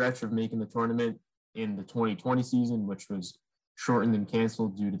 4-year stretch of making the tournament in the 2020 season, which was shortened and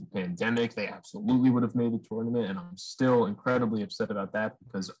canceled due to the pandemic. They absolutely would have made the tournament, and I'm still incredibly upset about that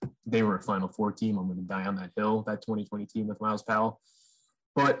because they were a Final Four team. I'm going to die on that hill, that 2020 team with Miles Powell.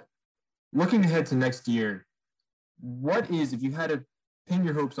 But looking ahead to next year, if you had to pin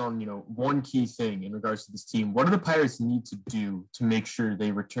your hopes on, one key thing in regards to this team, what do the Pirates need to do to make sure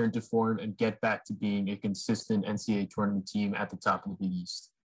they return to form and get back to being a consistent NCAA tournament team at the top of the Big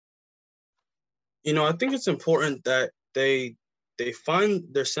East? I think it's important that they find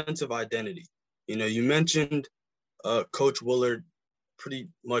their sense of identity. You mentioned Coach Willard pretty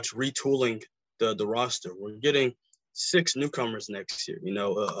much retooling the roster. We're getting 6 newcomers next year,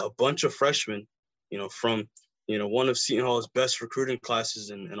 a bunch of freshmen, from, one of Seton Hall's best recruiting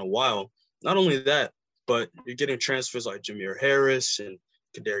classes in a while. Not only that, but you're getting transfers like Jameer Harris and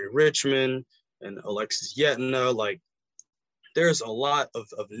Kadari Richmond and Alexis Yetna. Like, there's a lot of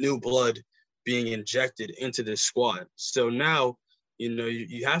new blood being injected into this squad. So now,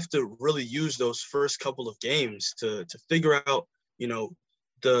 you have to really use those first couple of games to figure out,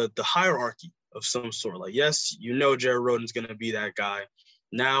 the hierarchy of some sort. Like, yes, Jared Rhoden's going to be that guy.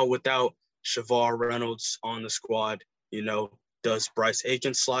 Now, without Shavar Reynolds on the squad, does Bryce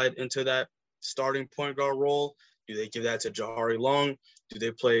Aiken slide into that starting point guard role? Do they give that to Jahari Long? Do they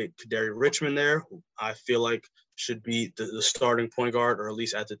play Kadari Richmond there, who I feel like should be the starting point guard, or at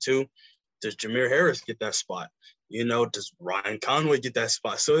least at the 2? Does Jameer Harris get that spot? Does Ryan Conway get that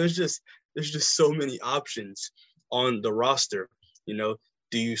spot? So there's just so many options on the roster. Do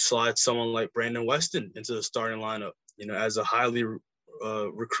you slide someone like Brandon Weston into the starting lineup, as a highly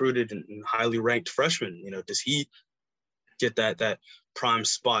recruited and highly ranked freshman? Does he get that prime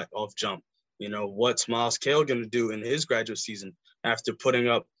spot off jump? What's Miles Cale going to do in his graduate season after putting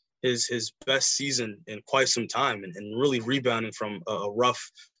up his best season in quite some time and really rebounding from a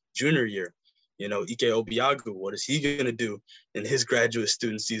rough junior year? Ike Obiagu, what is he going to do in his graduate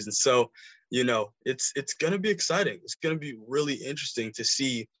student season? So, it's going to be exciting. It's going to be really interesting to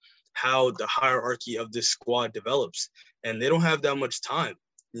see how the hierarchy of this squad develops. And they don't have that much time,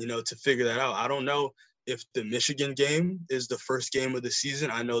 to figure that out. I don't know if the Michigan game is the first game of the season.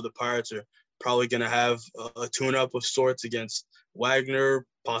 I know the Pirates are probably going to have a tune-up of sorts against Wagner,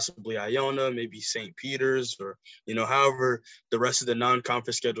 possibly Iona, maybe St. Peter's, or, however the rest of the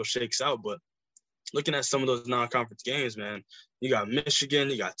non-conference schedule shakes out. But looking at some of those non-conference games, man, you got Michigan,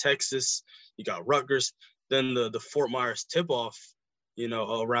 you got Texas, you got Rutgers. Then the Fort Myers tip-off,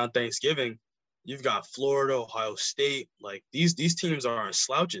 around Thanksgiving, you've got Florida, Ohio State. Like, these teams aren't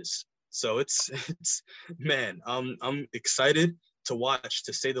slouches. So it's man, I'm excited to watch,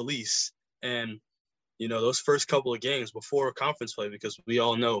 to say the least. And those first couple of games before conference play, because we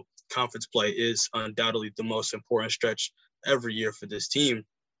all know conference play is undoubtedly the most important stretch every year for this team.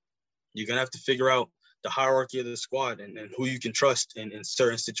 You're going to have to figure out the hierarchy of the squad and who you can trust in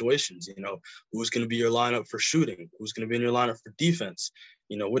certain situations. Who's going to be your lineup for shooting, who's going to be in your lineup for defense,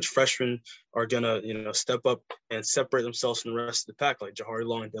 which freshmen are going to, step up and separate themselves from the rest of the pack, like Jahari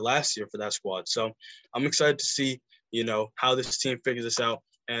Long did last year for that squad. So I'm excited to see how this team figures this out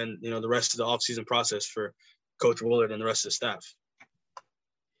and, the rest of the offseason process for Coach Willard and the rest of the staff.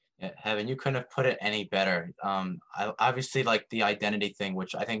 Yeah, Heaven, you couldn't have put it any better. I obviously like the identity thing,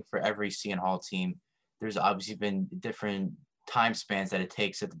 which I think for every Seton Hall team, there's obviously been different time spans that it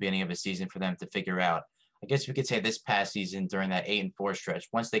takes at the beginning of a season for them to figure out. I guess we could say this past season during that 8-4 stretch,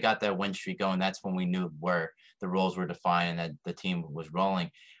 once they got that win streak going, that's when we knew where the roles were defined and that the team was rolling.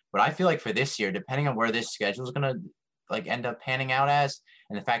 But I feel like for this year, depending on where this schedule is going to end up panning out as,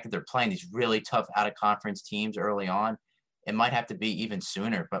 and the fact that they're playing these really tough out of conference teams early on, it might have to be even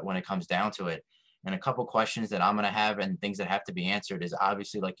sooner. But when it comes down to it, and a couple questions that I'm going to have and things that have to be answered is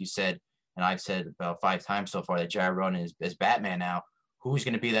obviously, like you said, and I've said about 5 times so far, that Jared Roden is Batman now. Who's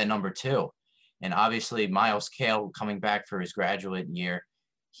going to be that number 2? And obviously Miles Cale coming back for his graduate year,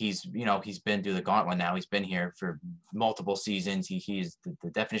 he's been through the gauntlet now. He's been here for multiple seasons. He's the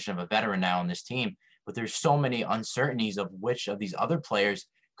definition of a veteran now on this team. But there's so many uncertainties of which of these other players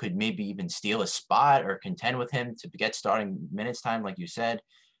could maybe even steal a spot or contend with him to get starting minutes time, like you said.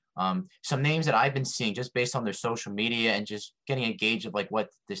 Some names that I've been seeing just based on their social media and just getting a gauge of what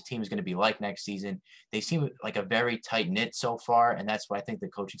this team is going to be like next season. They seem like a very tight knit so far. And that's what I think the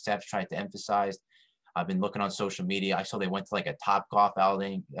coaching staff is trying to emphasize. I've been looking on social media. I saw they went to a Top Golf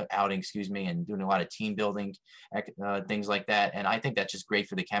outing, and doing a lot of team building, things like that. And I think that's just great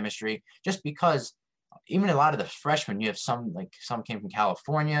for the chemistry, just because even a lot of the freshmen, you have some came from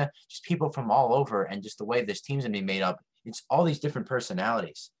California, just people from all over. And just the way this team's going to be made up, it's all these different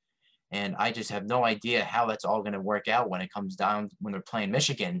personalities. And I just have no idea how that's all going to work out when it comes down when they're playing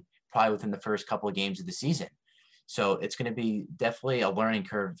Michigan, probably within the first couple of games of the season. So it's going to be definitely a learning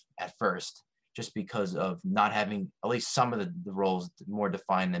curve at first, just because of not having at least some of the roles more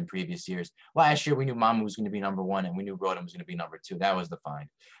defined than previous years. Last year, we knew Mamu was going to be number 1 and we knew Roden was going to be number 2. That was defined.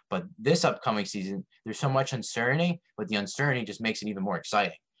 But this upcoming season, there's so much uncertainty, but the uncertainty just makes it even more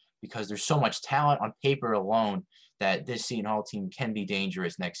exciting because there's so much talent on paper alone that this Seton Hall team can be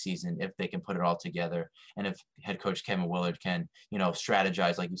dangerous next season if they can put it all together. And if head coach Kevin Willard can,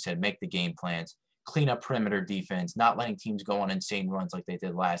 strategize, like you said, make the game plans, clean up perimeter defense, not letting teams go on insane runs like they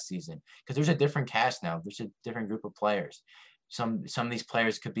did last season. Because there's a different cast now. There's a different group of players. Some of these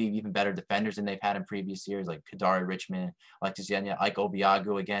players could be even better defenders than they've had in previous years, like Kadari Richmond, Alexis Yenya, Ike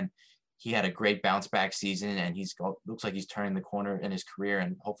Obiagu. Again, he had a great bounce back season, and looks like he's turning the corner in his career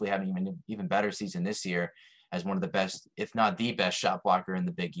and hopefully having an even better season this year as one of the best, if not the best shot blocker in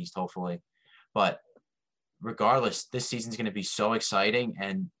the Big East, hopefully. But regardless, this season's going to be so exciting.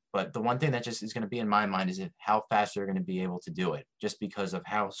 But the one thing that just is going to be in my mind is how fast they're going to be able to do it, just because of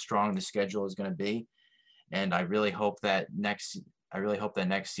how strong the schedule is going to be. And I really hope that next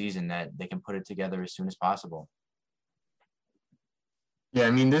season that they can put it together as soon as possible. Yeah,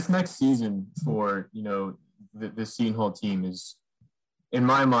 I mean, this next season for, the Seton Hall team is, in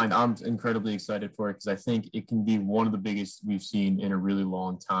my mind, I'm incredibly excited for it because I think it can be one of the biggest we've seen in a really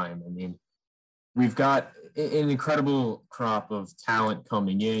long time. I mean, we've got an incredible crop of talent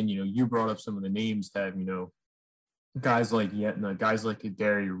coming in. You brought up some of the names that, guys like Yetna, guys like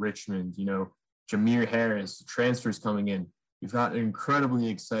Kadari Richmond, Jameer Harris, transfers coming in. You've got an incredibly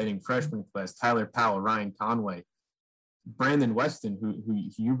exciting freshman class, Tyler Powell, Ryan Conway, Brandon Weston, who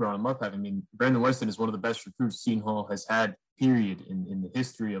you brought him up. I mean, Brandon Weston is one of the best recruits Seton Hall has had, period, in the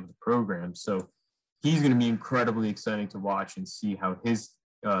history of the program. So he's going to be incredibly exciting to watch and see how his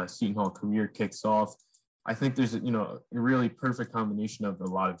Seton Hall career kicks off. I think there's a really perfect combination of a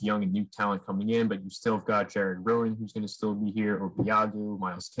lot of young and new talent coming in, but you still have got Jared Rowan, who's going to still be here, Obiagu,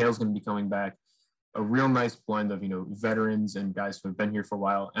 Miles Cale's going to be coming back. A real nice blend of, veterans and guys who have been here for a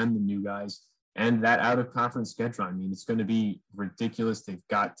while and the new guys. And that out-of-conference schedule, I mean, it's going to be ridiculous. They've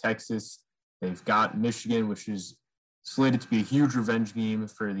got Texas. They've got Michigan, which is slated to be a huge revenge game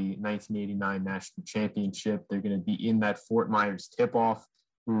for the 1989 National Championship. They're going to be in that Fort Myers tip-off,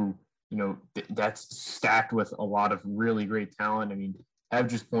 who, that's stacked with a lot of really great talent. I mean, I've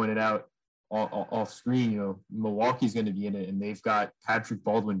just pointed out off screen, Milwaukee's going to be in it, and they've got Patrick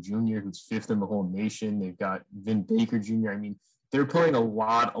Baldwin Jr., who's 5th in the whole nation. They've got Vin Baker Jr. I mean, they're playing a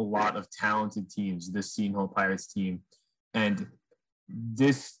lot of talented teams, this Seton Hall Pirates team. And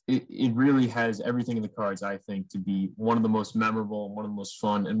it really has everything in the cards, I think, to be one of the most memorable, one of the most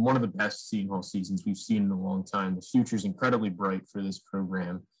fun, and one of the best Seton Hall seasons we've seen in a long time. The future is incredibly bright for this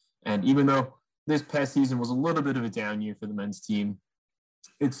program. And even though this past season was a little bit of a down year for the men's team,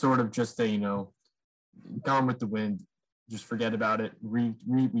 it's sort of just gone with the wind. Just forget about it. We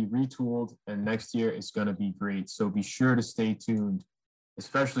retooled, and next year is going to be great. So be sure to stay tuned,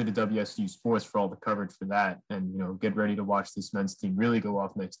 especially to WSU Sports for all the coverage for that. And, get ready to watch this men's team really go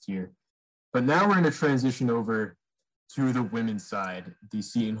off next year. But now we're going to transition over to the women's side, the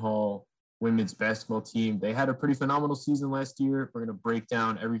Seton Hall women's basketball team. They had a pretty phenomenal season last year. We're going to break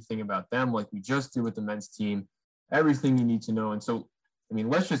down everything about them like we just did with the men's team, everything you need to know. And so, I mean,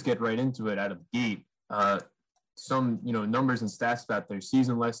 let's just get right into it out of the gate. Some, numbers and stats about their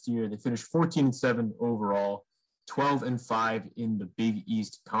season last year. They finished 14-7 overall, 12-5 in the Big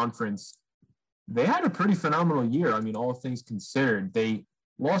East Conference. They had a pretty phenomenal year. I mean, all things considered. They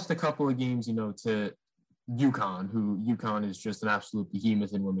lost a couple of games, to UConn is just an absolute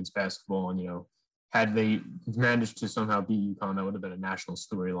behemoth in women's basketball. And, had they managed to somehow beat UConn, that would have been a national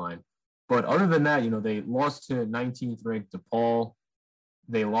storyline. But other than that, they lost to 19th ranked DePaul.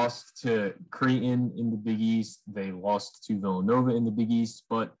 They lost to Creighton in the Big East. They lost to Villanova in the Big East.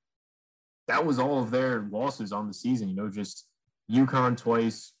 But that was all of their losses on the season, just UConn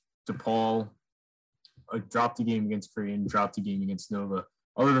twice, DePaul, dropped a game against Creighton, dropped a game against Nova.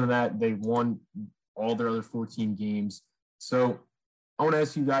 Other than that, they won all their other 14 games. So I want to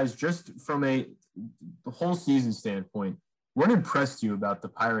ask you guys, just from the whole season standpoint, what impressed you about the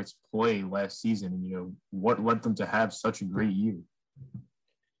Pirates' play last season, and what led them to have such a great year?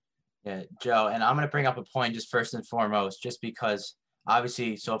 Yeah, Joe, and I'm going to bring up a point just first and foremost, just because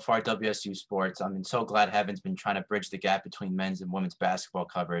obviously so far WSU sports, I'm so glad Heaven's been trying to bridge the gap between men's and women's basketball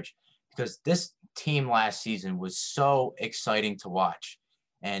coverage, because this team last season was so exciting to watch.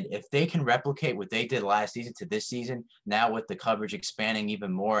 And if they can replicate what they did last season to this season, now with the coverage expanding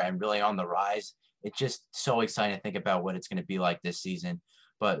even more and really on the rise, it's just so exciting to think about what it's going to be like this season.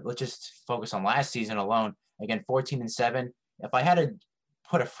 But let's just focus on last season alone. Again, 14-7. If I had to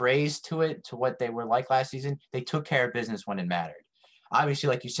put a phrase to it, to what they were like last season, they took care of business when it mattered. Obviously,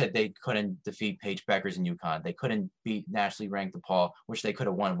 like you said, they couldn't defeat Paige Beckers and UConn. They couldn't beat nationally ranked DePaul, which they could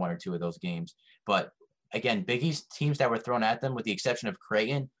have won one or two of those games. But again, Big East teams that were thrown at them, with the exception of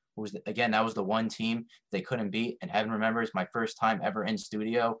Creighton, that was the one team they couldn't beat. And Heaven remembers my first time ever in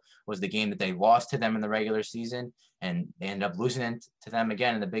studio was the game that they lost to them in the regular season, and they ended up losing to them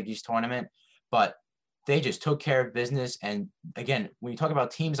again in the Big East tournament. But they just took care of business. And again, when you talk about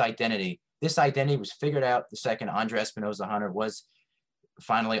team's identity, this identity was figured out the second Andra Espinoza-Hunter was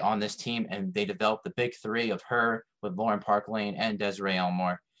finally on this team, and they developed the big three of her with Lauren Park-Lane and Desiree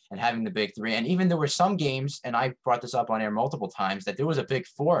Elmore, and having the big three. And even there were some games, and I brought this up on air multiple times, that there was a big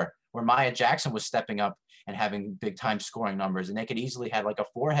four where Maya Jackson was stepping up and having big time scoring numbers, and they could easily have like a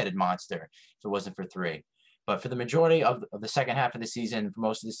four-headed monster if it wasn't for three. But for the majority of the second half of the season, for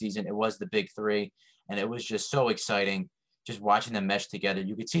most of the season, it was the big three, and it was just so exciting just watching them mesh together.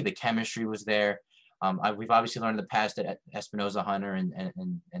 You could see the chemistry was there. We've obviously learned in the past that Espinoza-Hunter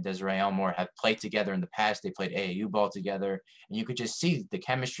and Desiree Elmore have played together in the past. They played AAU ball together, and you could just see the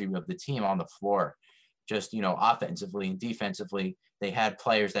chemistry of the team on the floor. Just, offensively and defensively, they had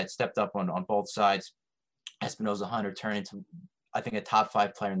players that stepped up on both sides. Espinoza-Hunter turned into, I think, a top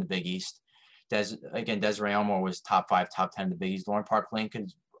 5 player in the Big East. Desiree Elmore was top 5, top 10 in the Big East. Lauren Park-Lane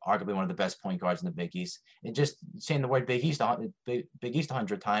could arguably one of the best point guards in the Big East. And just saying the word Big East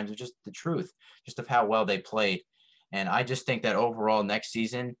 100 times is just the truth, just of how well they played. And I just think that overall next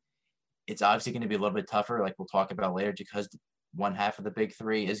season, it's obviously going to be a little bit tougher, like we'll talk about later, because one half of the big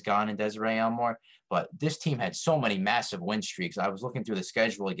three is gone in Desiree Elmore. But this team had so many massive win streaks. I was looking through the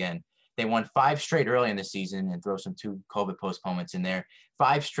schedule again. They won 5 straight early in the season, and throw some 2 COVID postponements in there.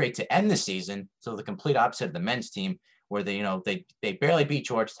 5 straight to end the season. So the complete opposite of the men's team, where they barely beat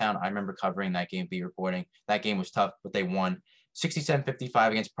Georgetown. I remember covering that game, beat reporting. That game was tough, but they won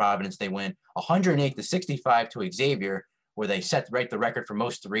 67-55 against Providence. They win 108-65 to Xavier, where they set the record for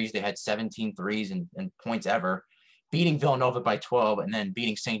most threes. They had 17 threes and points ever, beating Villanova by 12, and then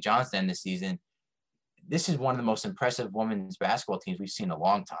beating St. John's to end the season. This is one of the most impressive women's basketball teams we've seen in a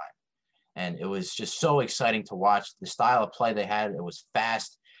long time. And it was just so exciting to watch. The style of play they had, it was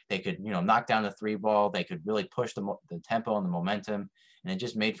fast. They could, knock down the 3 ball. They could really push the tempo and the momentum. And it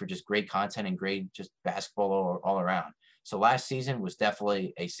just made for just great content and great just basketball all around. So last season was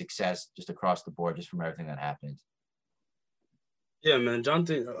definitely a success just across the board, just from everything that happened. Yeah, man,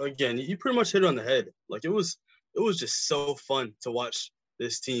 Jonathan, again, you pretty much hit it on the head. Like, it was just so fun to watch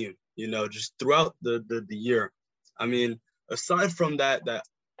this team, just throughout the year. I mean, aside from that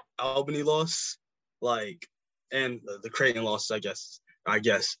Albany loss, and the Creighton loss, I guess,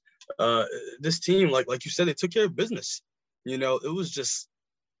 this team, like you said, they took care of business. It was just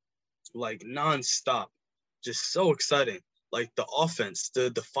like nonstop, just so exciting. Like the offense,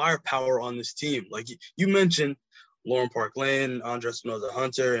 the firepower on this team. Like you mentioned, Lauren Park-Lane, Andra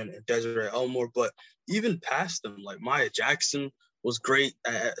Espinoza-Hunter, and Desiree Elmore, but even past them, like Maya Jackson was great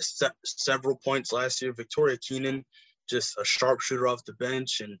at several points last year. Victoria Keenan, just a sharpshooter off the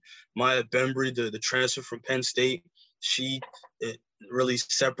bench, and Maya Bembry, the transfer from Penn State, she really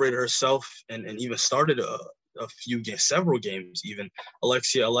separated herself and even started several games even.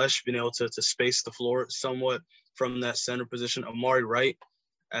 Alexia Alesh being able to space the floor somewhat from that center position. Amari Wright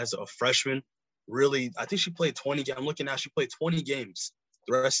as a freshman, really, I think she played 20 games. I'm looking now, she played 20 games.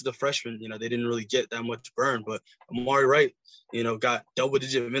 The rest of the freshmen, they didn't really get that much burn, but Amari Wright, got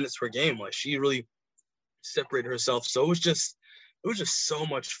double-digit minutes per game. Like, she really separated herself. So it was just so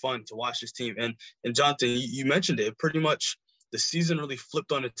much fun to watch this team. And Jonathan, you mentioned it. Pretty much the season really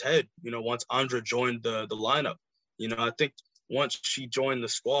flipped on its head, once Andra joined the lineup. I think once she joined the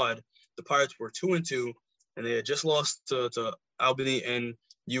squad, the Pirates were 2-2, and they had just lost to Albany and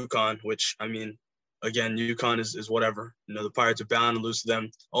UConn, which, I mean, again, UConn is whatever. The Pirates are bound to lose to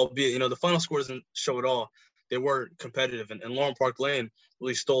them, albeit, the final score doesn't show it all. They were competitive, and Lauren Park Lane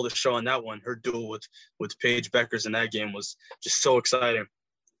really stole the show on that one. Her duel with Paige Beckers in that game was just so exciting.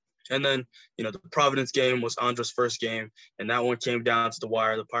 And then, the Providence game was Andra's first game, and that one came down to the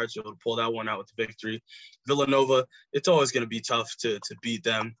wire. The Pirates were able to pull that one out with the victory. Villanova, it's always going to be tough to beat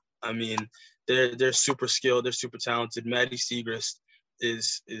them. I mean, they're super skilled. They're super talented. Maddie Siegrist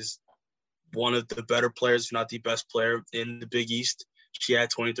is one of the better players, if not the best player in the Big East. She had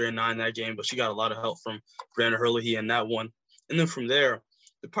 23 and 9 that game, but she got a lot of help from Brianna Herlihy in that one. And then from there,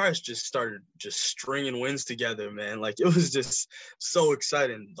 the Pirates just started stringing wins together, man. Like, it was just so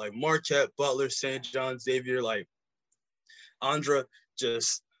exciting. Like, Marquette, Butler, St. John, Xavier, like, Andra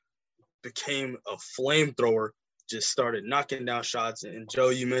just became a flamethrower, just started knocking down shots. And Joe,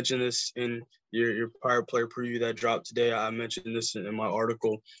 you mentioned this in your Pirate player preview that dropped today. I mentioned this in my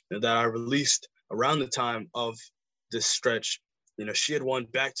article that I released around the time of this stretch. She had won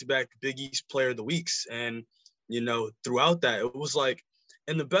back-to-back Big East Player of the Weeks. And, throughout that, it was like,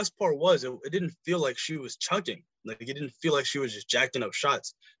 and the best part was it didn't feel like she was chucking. Like, it didn't feel like she was just jacking up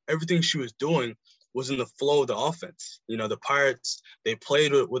shots. Everything she was doing was in the flow of the offense. The Pirates, they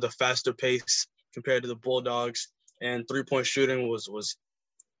played with a faster pace compared to the Bulldogs, and three-point shooting was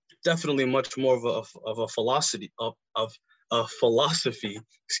definitely much more of a philosophy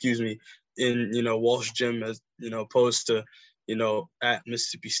in Walsh Gym, as opposed to at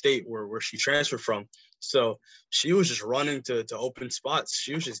Mississippi State where she transferred from. So she was just running to open spots.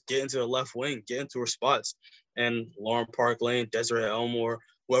 She was just getting to the left wing, getting to her spots. And Lauren Park Lane, Desiree Elmore,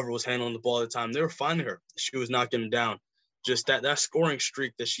 whoever was handling the ball at the time, they were finding her. She was knocking them down. Just that scoring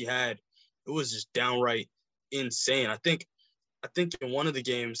streak that she had, it was just downright insane. I think in one of the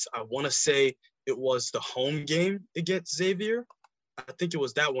games, I want to say it was the home game against Xavier. I think it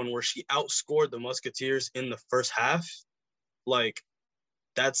was that one where she outscored the Musketeers in the first half. Like,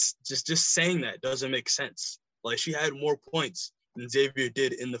 that's just saying that doesn't make sense. Like, she had more points than Xavier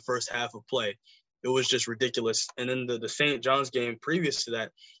did in the first half of play. It was just ridiculous. And then the St. John's game previous to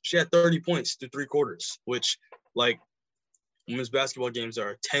that, she had 30 points through 3 quarters, which, like, women's basketball games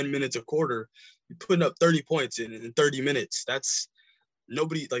are 10 minutes a quarter. You're putting up 30 points in 30 minutes. That's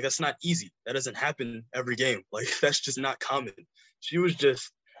nobody, like, that's not easy. That doesn't happen every game. Like, that's just not common. She was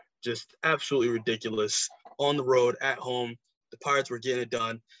just absolutely ridiculous on the road, at home. The Pirates were getting it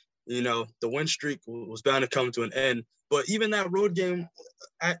done. The win streak was bound to come to an end. But even that road game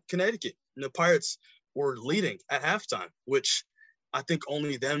at Connecticut, the Pirates were leading at halftime, which I think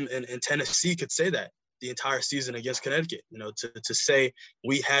only them and Tennessee could say that the entire season against Connecticut. To say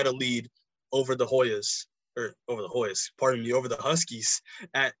we had a lead over the Huskies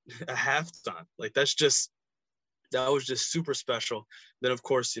at a halftime. Like, that was just super special. Then, of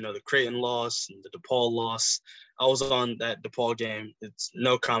course, the Creighton loss and the DePaul loss. I was on that DePaul game. It's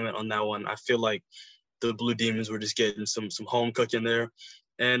no comment on that one. I feel like the Blue Demons were just getting some home cooking there.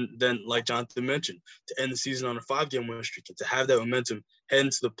 And then, like Jonathan mentioned, to end the season on a 5-game win streak and to have that momentum head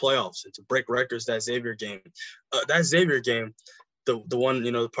into the playoffs and to break records that Xavier game. The one,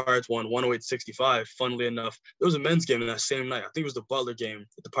 the Pirates won 108-65. Funnily enough, there was a men's game in that same night. I think it was the Butler game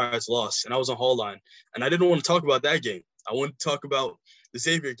that the Pirates lost, and I was on Hall Line. And I didn't want to talk about that game. I wanted to talk about the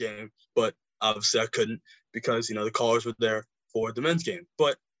Xavier game, but obviously I couldn't because, the callers were there for the men's game.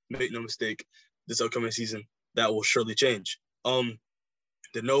 But make no mistake, this upcoming season, that will surely change.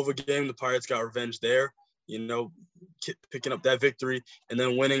 The Nova game, the Pirates got revenge there, picking up that victory and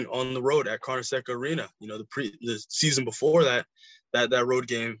then winning on the road at Carnesecca Arena. The season before that road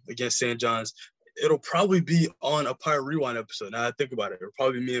game against St. John's, it'll probably be on a Pirate Rewind episode. Now I think about it, it'll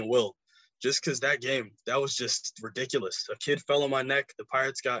probably be me and Will, just because that game, that was just ridiculous. A kid fell on my neck. The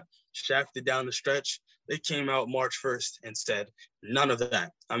Pirates got shafted down the stretch. They came out March 1st and said, none of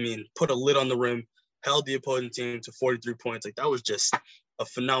that. I mean, put a lid on the rim, held the opposing team to 43 points. Like, that was just a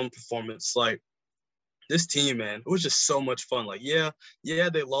phenomenal performance. Like, this team, man, it was just so much fun. Like, yeah,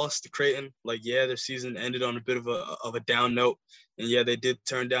 they lost to Creighton. Like, yeah, their season ended on a bit of a down note. And yeah, they did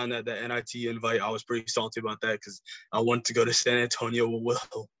turn down that NIT invite. I was pretty salty about that because I wanted to go to San Antonio with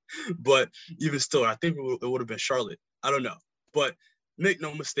Will. But even still, I think it would have been Charlotte. I don't know. But make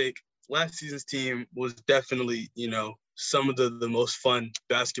no mistake, last season's team was definitely, some of the most fun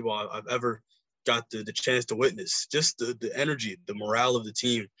basketball I've ever got the chance to witness. Just the energy, the morale of the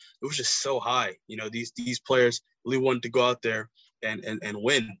team, it was just so high. These players really wanted to go out there and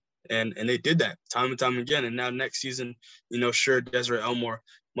win. And they did that time and time again. And now next season, sure, Desiree Elmore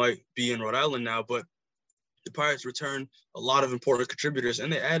might be in Rhode Island now, but the Pirates returned a lot of important contributors,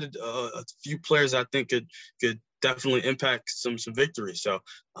 and they added a few players I think could definitely impact some victories. So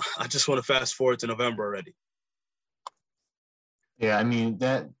I just want to fast forward to November already. Yeah, I mean,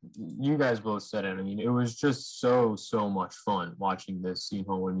 that you guys both said it. I mean, it was just so much fun watching this Seton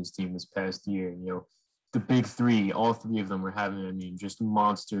Hall women's team this past year. The big three, all three of them were having, just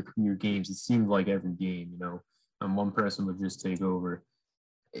monster career games. It seemed like every game, and one person would just take over.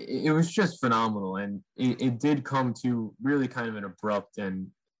 It was just phenomenal, and it did come to really kind of an abrupt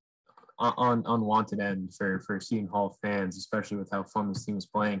and unwanted end for Seton Hall fans, especially with how fun this team was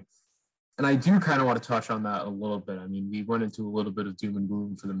playing. And I do kind of want to touch on that a little bit. I mean, we went into a little bit of doom and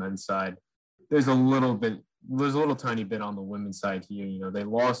gloom for the men's side. There's a little tiny bit on the women's side here. They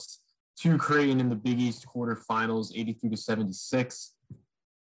lost to Creighton in the Big East quarterfinals, 83-76.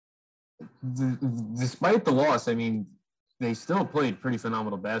 Despite the loss, I mean, they still played pretty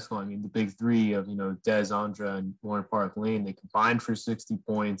phenomenal basketball. I mean, the big three of, Des, Andra, and Lauren Park Lane, they combined for 60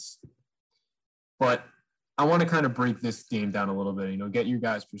 points. But I want to kind of break this game down a little bit, get your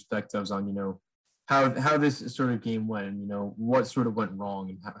guys' perspectives on, how this sort of game went and, what sort of went wrong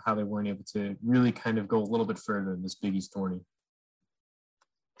and how they weren't able to really kind of go a little bit further in this Big East tourney.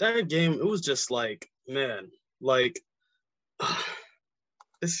 That game, it was just like, man, like,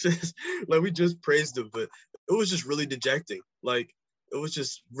 it's just like we just praised them, but it was just really dejecting. Like, it was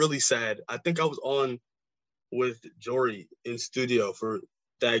just really sad. I think I was on with Jory in studio for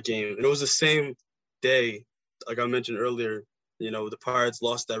that game, and it was the same day, like I mentioned earlier, the Pirates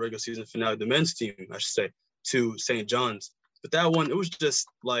lost that regular season finale, the men's team, I should say, to St. John's. But that one, it was just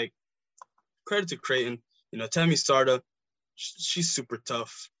like, credit to Creighton. Tammy Sarda, she's super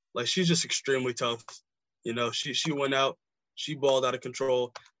tough. Like, she's just extremely tough. She went out, she balled out of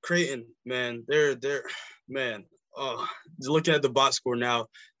control. Creighton, man, they're man. Oh, looking at the box score now,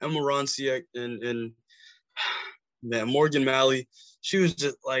 Emma Ronsiek and man, Morgan Malley, she was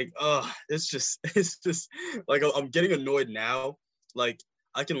just like, it's just like, I'm getting annoyed now. Like,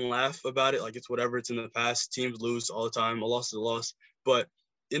 I can laugh about it, like it's whatever, it's in the past. Teams lose all the time. A loss is a loss. But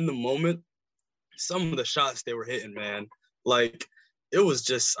in the moment, some of the shots they were hitting, man, like, it was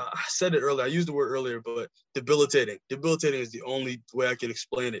just, I said it earlier, I used the word earlier, but debilitating. Debilitating is the only way I can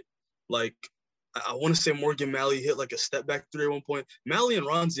explain it. Like, I want to say Morgan Malley hit like a step back three at one point. Malley and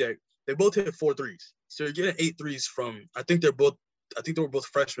Ronsiek, they both hit 4 threes. So you're getting 8 threes from, I think they were both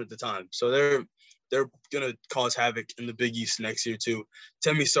freshmen at the time. So they're going to cause havoc in the Big East next year too.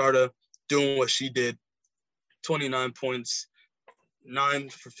 Tammy Sarda doing what she did, 29 points, 9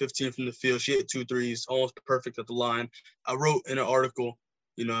 for 15 from the field. She hit 2 threes, almost perfect at the line. I wrote in an article,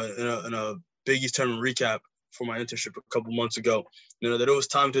 in a Big East tournament recap for my internship a couple months ago, that it was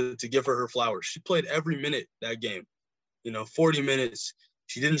time to give her flowers. She played every minute that game, 40 minutes.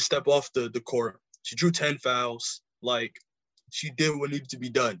 She didn't step off the court. She drew 10 fouls. Like, she did what needed to be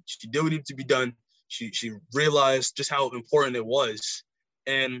done. She realized just how important it was.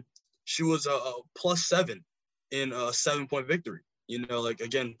 And she was a +7 in a 7-point victory. Like,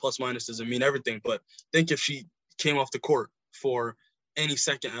 again, plus minus doesn't mean everything, but think if she came off the court for any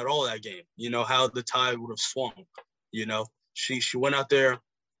second at all that game, how the tide would have swung. She went out there.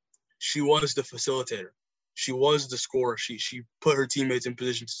 She was the facilitator. She was the scorer. She put her teammates in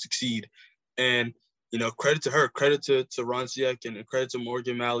position to succeed. And, credit to her, credit to Ronsiek, and credit to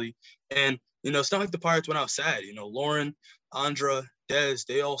Morgan Malley. And, it's not like the Pirates went out sad. Lauren, Andra, Des,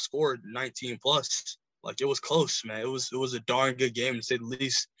 they all scored 19 plus. Like, it was close, man. It was a darn good game, to say the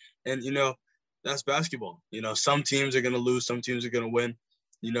least. And, that's basketball. Some teams are going to lose. Some teams are going to win,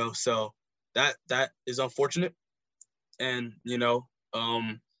 so that is unfortunate. And,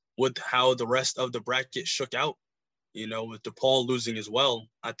 with how the rest of the bracket shook out, with DePaul losing as well,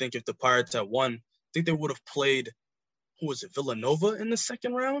 I think if the Pirates had won, I think they would have played, who was it, Villanova in the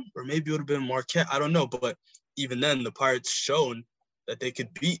second round? Or maybe it would have been Marquette. I don't know. But even then, the Pirates shown that they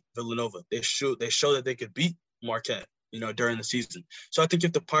could beat Villanova. They showed that they could beat Marquette, during the season. So I think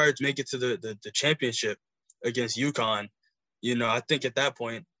if the Pirates make it to the championship against UConn, I think at that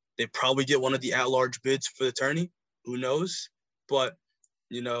point, They probably get one of the at-large bids for the tourney. Who knows? But,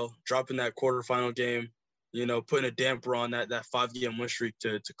 dropping that quarterfinal game, putting a damper on that 5-game win streak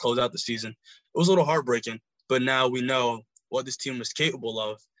to close out the season, it was a little heartbreaking. But now we know what this team was capable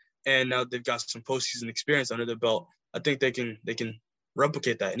of, and now they've got some postseason experience under their belt. I think they can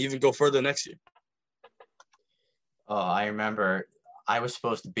replicate that and even go further next year. Oh, I remember I was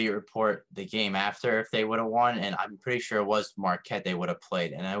supposed to beat report the game after if they would have won, and I'm pretty sure it was Marquette they would have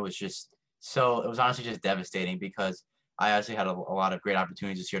played, and it was honestly just devastating because I actually had a lot of great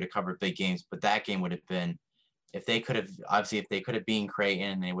opportunities this year to cover big games, but that game would have been, if they could have beaten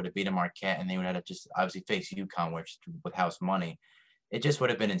Creighton, they would have beaten Marquette, and they would have just obviously faced UConn, which with house money, it just would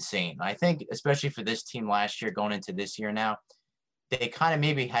have been insane. I think especially for this team last year going into this year now, they kind of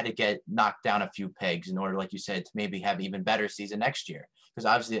maybe had to get knocked down a few pegs in order, like you said, to maybe have an even better season next year. Because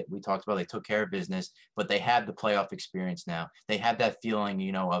obviously we talked about they took care of business, but they have the playoff experience now. They have that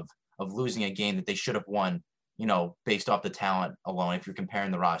feeling, of losing a game that they should have won, based off the talent alone, if you're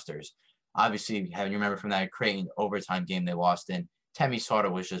comparing the rosters. Obviously, you remember from that Creighton overtime game they lost in, Temi Sauter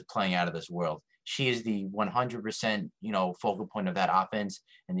was just playing out of this world. She is the 100%, focal point of that offense,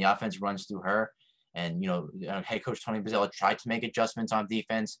 and the offense runs through her. And, head coach Tony Bozzella tried to make adjustments on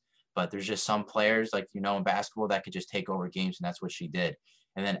defense, but there's just some players, like, in basketball that could just take over games, and that's what she did.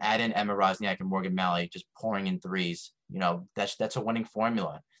 And then add in Emma Rosniak and Morgan Malley just pouring in threes. That's a winning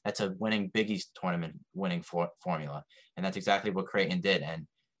formula. That's a winning Big East tournament winning formula. And that's exactly what Creighton did. And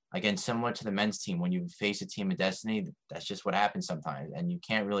again, similar to the men's team, when you face a team of destiny, that's just what happens sometimes. And you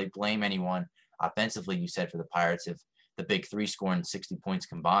can't really blame anyone offensively, you said, for the Pirates if the big three scoring 60 points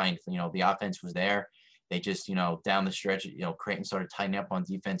combined. The offense was there. They just, down the stretch, Creighton started tightening up on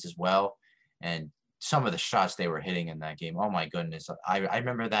defense as well. And some of the shots they were hitting in that game, oh my goodness. I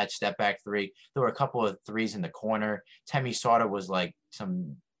remember that step back three. There were a couple of threes in the corner. Temi Sauter was like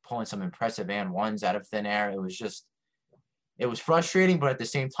pulling some impressive and ones out of thin air. It was frustrating, but at the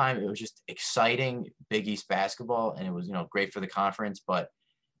same time, it was just exciting Big East basketball. And it was, great for the conference, but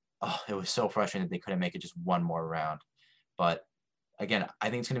it was so frustrating that they couldn't make it just one more round. But again, I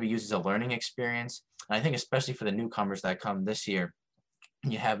think it's going to be used as a learning experience. And I think especially for the newcomers that come this year,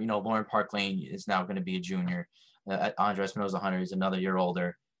 you have, Lauren Park Lane is now going to be a junior. Andra Espinoza-Hunter is another year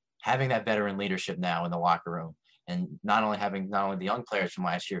older. Having that veteran leadership now in the locker room, and not only the young players from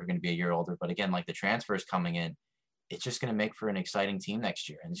last year who are going to be a year older, but again, like the transfers coming in, it's just going to make for an exciting team next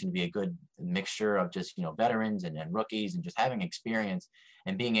year. And it's going to be a good mixture of just, veterans and rookies and just having experience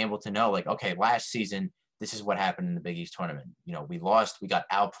and being able to know, like, okay, last season, this is what happened in the Big East tournament. We lost, we got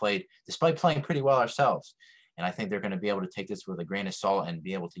outplayed despite playing pretty well ourselves. And I think they're going to be able to take this with a grain of salt and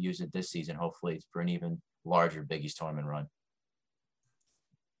be able to use it this season, hopefully, for an even larger Big East tournament run.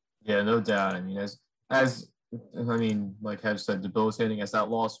 Yeah, no doubt. I mean, like Hev said, debilitating as that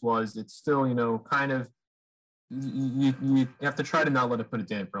loss was, it's still, kind of, you have to try to not let it put a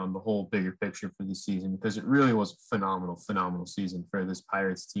damper on the whole bigger picture for this season, because it really was a phenomenal season for this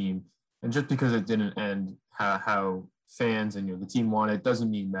Pirates team. And just because it didn't end how fans and the team wanted, doesn't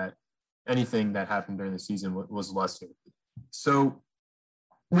mean that anything that happened during the season was lesser. So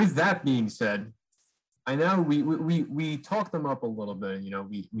with that being said, I know we talked them up a little bit.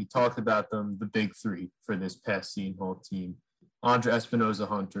 We talked about them, the big three for this past Seton Hall team: Andra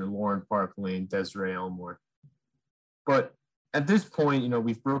Espinoza-Hunter, Lauren Park Lane, Desiree Elmore. But at this point,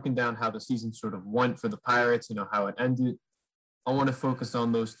 we've broken down how the season sort of went for the Pirates, how it ended. I want to focus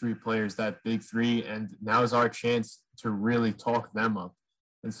on those three players, that big three, and now is our chance to really talk them up.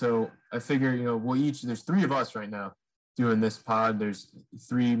 And so I figure, there's three of us right now doing this pod. There's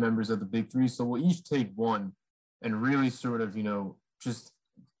three members of the big three. So we'll each take one and really sort of, just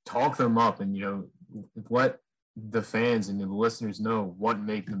talk them up and, let the fans and the listeners know what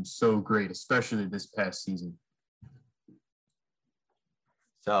made them so great, especially this past season.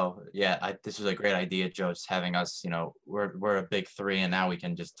 So yeah, this was a great idea, Joe. Just having us, we're a big three, and now we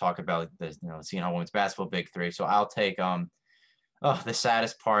can just talk about this, Seton Hall women's basketball big three. So I'll take the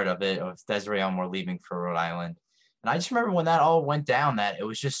saddest part of it of Desiree Elmore leaving for Rhode Island. And I just remember when that all went down, that it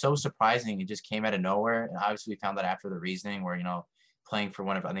was just so surprising. It just came out of nowhere. And obviously we found that after the reasoning, where playing for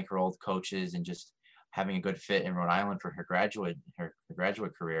one of, I think, her old coaches and just having a good fit in Rhode Island for her graduate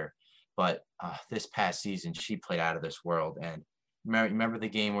career. But this past season, she played out of this world. And remember the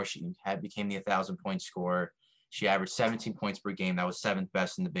game where she became the 1,000-point scorer. She averaged 17 points per game. That was 7th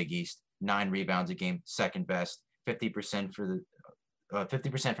best in the Big East. 9 rebounds a game, 2nd best. 50%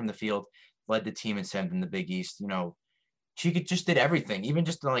 from the field, led the team in 7th in the Big East. She just did everything, even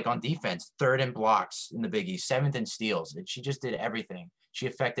just like on defense, 3rd in blocks in the Big East, 7th in steals. She just did everything. She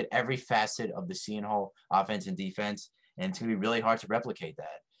affected every facet of the Seton Hall offense and defense, and it's going to be really hard to replicate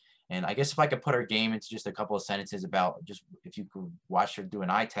that. And I guess if I could put her game into just a couple of sentences about just if you could watch her do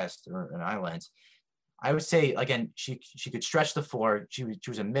an eye test or an eye lens, I would say, again, she could stretch the floor. She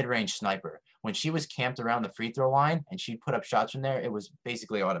was a mid-range sniper. When she was camped around the free throw line and she'd put up shots from there, it was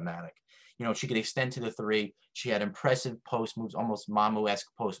basically automatic. You know, she could extend to the three. She had impressive post moves, almost Mamu-esque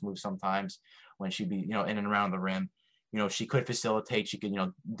post moves sometimes when she'd be, you know, in and around the rim. You know, she could facilitate. She could, you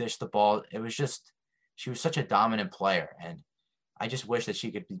know, dish the ball. It was just, she was such a dominant player. And I just wish that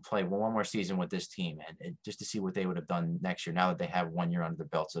she could play one more season with this team and just to see what they would have done next year now that they have 1 year under their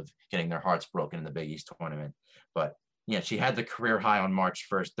belts of getting their hearts broken in the Big East tournament. But yeah, she had the career high on March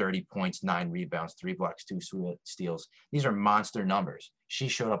 1st, 30 points, 9 rebounds, 3 blocks, 2 steals. These are monster numbers. She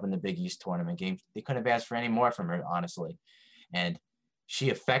showed up in the Big East tournament game. They couldn't have asked for any more from her, honestly. And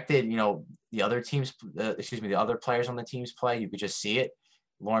she affected, you know, the other teams, the other players on the team's play. You could just see it.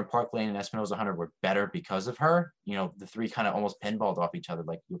 Lauren Park Lane and Espinoza Hunter were better because of her. You know, the three kind of almost pinballed off each other,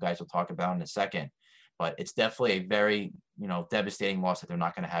 like you guys will talk about in a second. But it's definitely a very, you know, devastating loss that they're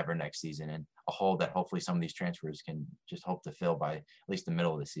not going to have her next season, and a hole that hopefully some of these transfers can just hope to fill by at least the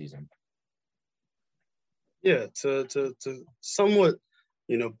middle of the season. Yeah, to somewhat,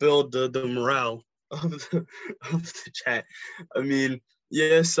 you know, build the morale of the chat. I mean, yeah,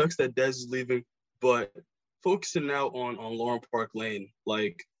 it sucks that Des is leaving, but focusing now on Lauren Park Lane,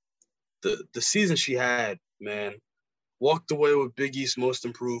 like the season she had, man, walked away with Big East Most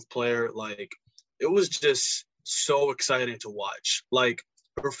Improved Player. Like, it was just so exciting to watch. Like,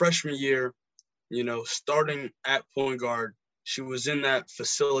 her freshman year, you know, starting at point guard, she was in that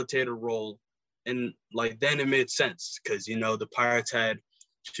facilitator role. And, like, then it made sense because, you know, the Pirates had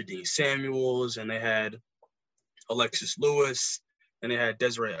Shadeen Samuels and they had Alexis Lewis and they had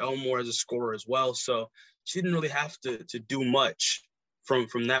Desiree Elmore as a scorer as well. So she didn't really have to do much from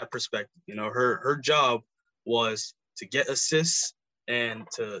that perspective. You know, her job was to get assists and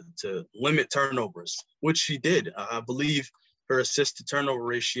to limit turnovers, which she did. I believe her assist to turnover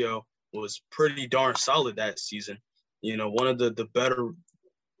ratio was pretty darn solid that season. You know, one of the better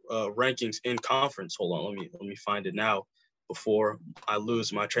rankings in conference. Hold on, let me find it now before I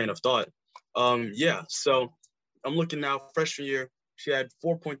lose my train of thought. Yeah, so I'm looking now, freshman year, she had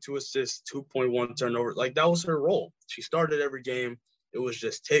 4.2 assists, 2.1 turnover. Like, that was her role. She started every game. It was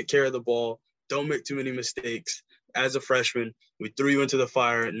just take care of the ball. Don't make too many mistakes. As a freshman, we threw you into the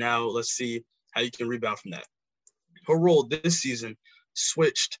fire. Now let's see how you can rebound from that. Her role this season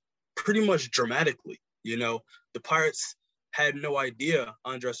switched pretty much dramatically. You know, the Pirates had no idea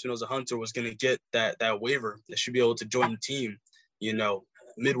Andrea Espinoza Hunter was going to get that waiver that should be able to join the team, you know,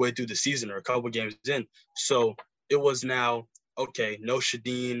 midway through the season or a couple games in. So it was now, okay, no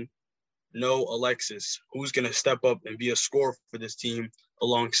Shadeen, no Alexis, who's going to step up and be a scorer for this team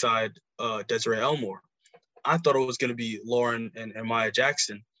alongside Desiree Elmore. I thought it was going to be Lauren and Maya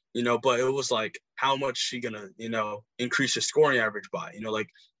Jackson, you know, but it was like, how much she going to, you know, increase her scoring average by, you know, like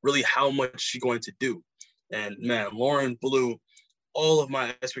really how much she going to do. And man, Lauren blew all of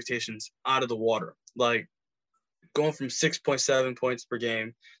my expectations out of the water. Like, going from 6.7 points per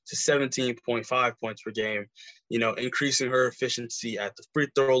game to 17.5 points per game, you know, increasing her efficiency at the free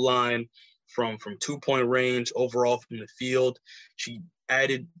throw line from 2-point range overall from the field. She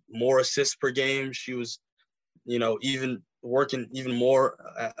added more assists per game. She was, you know, even working even more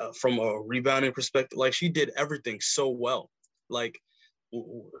from a rebounding perspective. Like, she did everything so well. Like,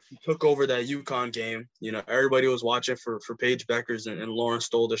 she took over that UConn game. You know, everybody was watching for Paige Beckers and Lauren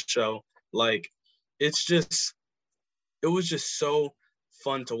stole the show. Like, it was just so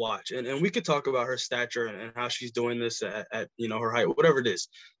fun to watch. And we could talk about her stature and how she's doing this at you know, her height, whatever it is.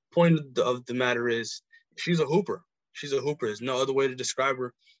 Point of the matter is, she's a hooper. She's a hooper. There's no other way to describe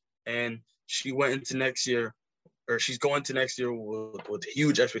her. And she went into next year, or she's going to next year with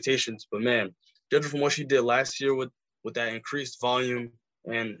huge expectations. But man, judging from what she did last year with that increased volume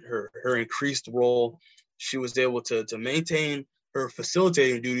and her increased role, she was able to maintain her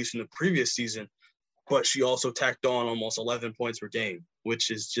facilitating duties from the previous season, but she also tacked on almost 11 points per game, which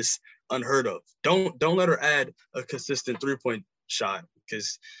is just unheard of. Don't let her add a consistent 3-point shot,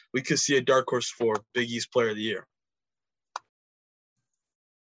 because we could see a dark horse for Big East Player of the Year.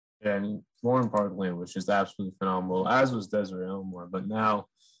 And Lauren Park Lane was just absolutely phenomenal, as was Desiree Elmore. But now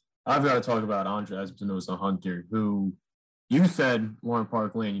I've got to talk about Andrea Espinoza Hunter, who you said Lauren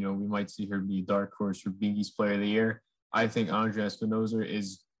Park Lane, you know, we might see her be a dark horse for Big East Player of the Year. I think Andrea Espinoza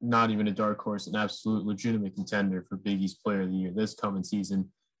is not even a dark horse, an absolute legitimate contender for Big East Player of the Year this coming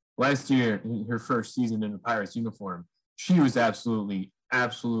season. Last year, her first season in a Pirates uniform, she was absolutely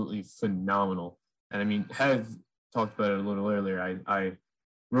phenomenal. And I mean, Hev talked about it a little earlier. I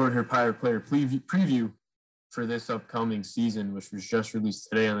wrote her Pirate Player preview for this upcoming season, which was just released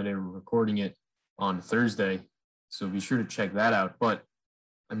today on the day we're recording it on Thursday. So be sure to check that out. But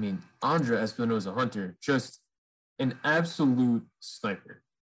I mean, Andra Espinoza Hunter, just an absolute sniper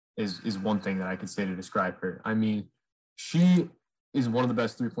is one thing that I could say to describe her. I mean, she is one of the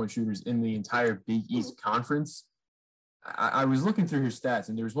best three-point shooters in the entire Big East Conference. I was looking through her stats,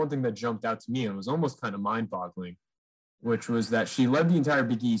 and there was one thing that jumped out to me and was almost kind of mind-boggling, which was that she led the entire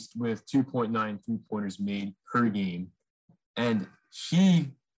Big East with 2.9 three-pointers made per game. And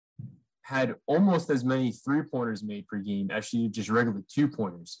she had almost as many three-pointers made per game as she did just regular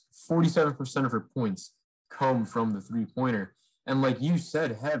two-pointers. 47% of her points come from the three-pointer. And like you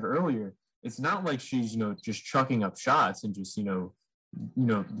said, Hev, earlier, it's not like she's, just chucking up shots and just,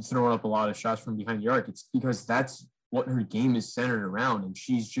 throwing up a lot of shots from behind the arc. It's because that's what her game is centered around. And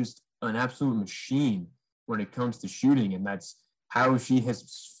she's just an absolute machine when it comes to shooting. And that's how she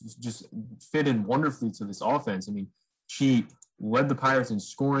has just fit in wonderfully to this offense. I mean, she led the Pirates in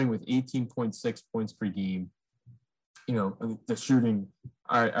scoring with 18.6 points per game. The shooting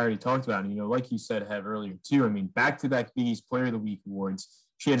I already talked about. And, like you said, Hev, earlier too, I mean, back-to-back Big East Player of the Week awards.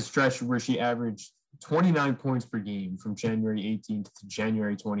 She had a stretch where she averaged 29 points per game from January 18th to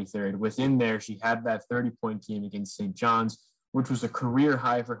January 23rd. Within there, she had that 30-point game against St. John's, which was a career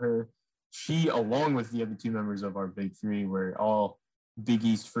high for her. She, along with the other two members of our Big Three, were all Big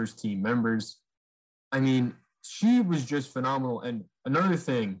East first-team members. I mean, she was just phenomenal. And another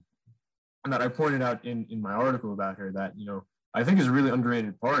thing that I pointed out in my article about her that, I think is a really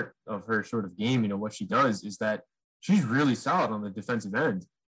underrated part of her sort of game, what she does is that she's really solid on the defensive end.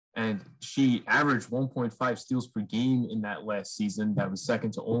 And she averaged 1.5 steals per game in that last season. That was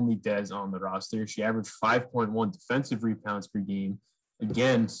second to only Dez on the roster. She averaged 5.1 defensive rebounds per game.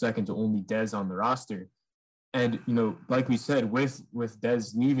 Again, second to only Dez on the roster. And, like we said, with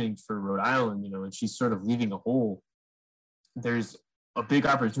Dez leaving for Rhode Island, and she's sort of leaving a hole, there's a big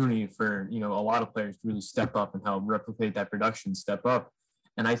opportunity for, a lot of players to really step up and help replicate that production, step up.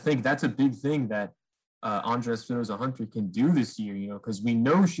 And I think that's a big thing that Andra Espinoza Hunter can do this year, because we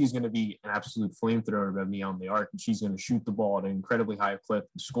know she's going to be an absolute flamethrower beyond the arc, and she's going to shoot the ball at an incredibly high clip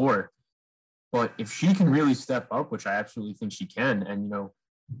and score. But if she can really step up, which I absolutely think she can, and,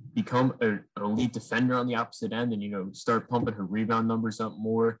 become an elite defender on the opposite end and, start pumping her rebound numbers up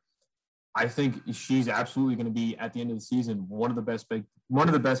more, I think she's absolutely going to be, at the end of the season, one of the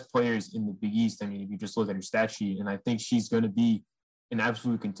best players in the Big East. I mean, if you just look at her stat sheet, and I think she's going to be an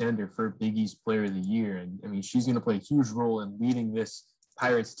absolute contender for Big East Player of the Year. And I mean, she's going to play a huge role in leading this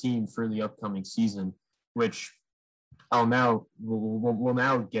Pirates team for the upcoming season, which we'll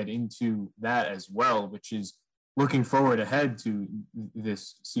now get into that as well, which is looking forward ahead to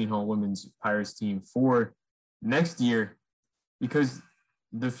this Seton Hall women's Pirates team for next year, because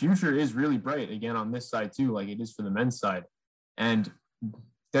the future is really bright again on this side too, like it is for the men's side. And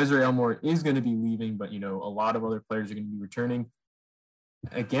Desiree Elmore is going to be leaving, but, a lot of other players are going to be returning.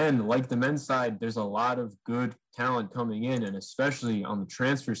 Again, like the men's side, there's a lot of good talent coming in, and especially on the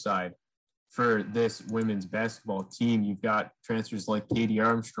transfer side for this women's basketball team, you've got transfers like Katie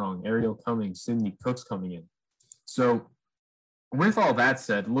Armstrong, Ariel Cummings, Sydney Cooks coming in. So with all that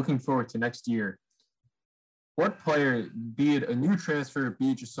said, looking forward to next year, what player, be it a new transfer,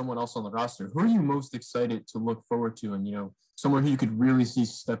 be it just someone else on the roster, who are you most excited to look forward to? And, someone who you could really see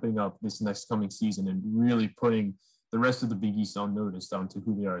stepping up this next coming season and really putting the rest of the Big East on notice onto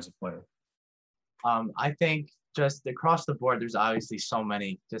who they are as a player? I think just across the board, there's obviously so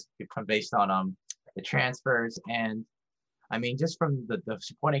many just based on the transfers. And I mean, just from the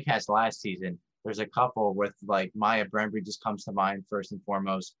supporting cast last season, there's a couple with like Maya Brembry just comes to mind first and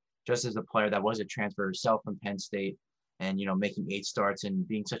foremost, just as a player that was a transfer herself from Penn State and, making 8 starts and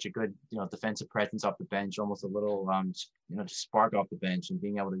being such a good, defensive presence off the bench, almost a little, just spark off the bench and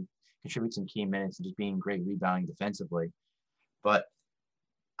being able to contribute some key minutes and just being great rebounding defensively. But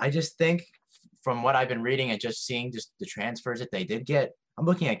I just think from what I've been reading and just seeing just the transfers that they did get, I'm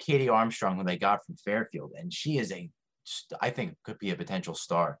looking at Katie Armstrong, who they got from Fairfield, and she is I think could be a potential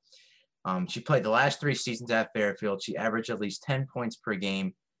star. She played the last 3 seasons at Fairfield. She averaged at least 10 points per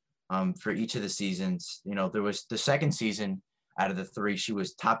game for each of the seasons. There was the second season out of the 3, she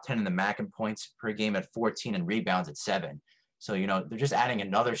was top 10 in the MAC in points per game at 14 and rebounds at 7. So, they're just adding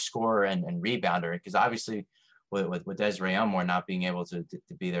another scorer and rebounder, because obviously with Desiree Elmore not being able to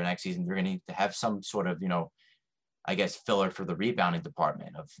be there next season, they're going to need to have some sort of, I guess, filler for the rebounding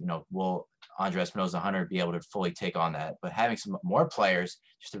department of, will Andra Espinoza Hunter be able to fully take on that? But having some more players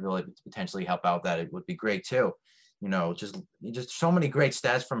just to really potentially help out that, it would be great too. Just so many great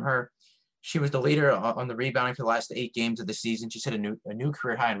stats from her. She was the leader on the rebounding for the last 8 games of the season. She set a new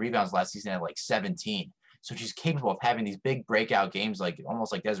career high in rebounds last season at like 17. So she's capable of having these big breakout games, like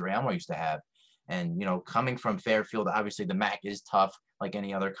almost like Desiree Elmore used to have. And, you know, coming from Fairfield, obviously the MAC is tough like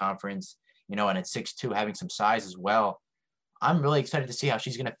any other conference, you know, and at 6'2", having some size as well. I'm really excited to see how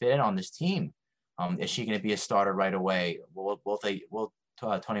she's going to fit in on this team. Is she going to be a starter right away? Will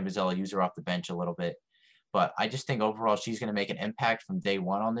Tony Bozzella use her off the bench a little bit? But I just think overall she's going to make an impact from day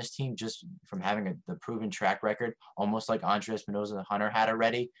one on this team, just from having the proven track record, almost like Andrea Espinoza-Hunter had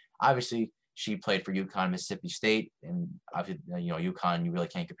already. Obviously, she played for UConn, Mississippi State, and obviously, you know, UConn, you really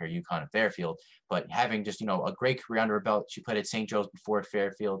can't compare UConn and Fairfield. But having just, you know, a great career under her belt, she played at St. Joe's before at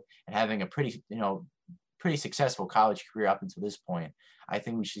Fairfield, and having a pretty successful college career up until this point, I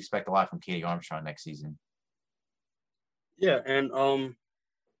think we should expect a lot from Katie Armstrong next season. Yeah, and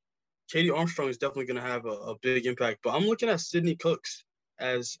Katie Armstrong is definitely going to have a big impact. But I'm looking at Sydney Cooks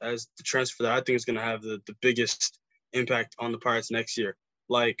as the transfer that I think is going to have the biggest impact on the Pirates next year.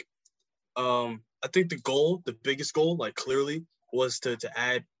 Like, I think the biggest goal, like clearly, was to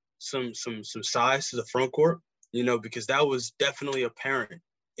add some size to the front court, you know, because that was definitely apparent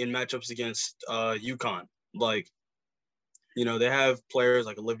in matchups against UConn. Like, you know, they have players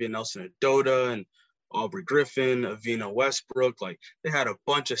like Olivia Nelson-Adota and Aubrey Griffin, Avina Westbrook. Like, they had a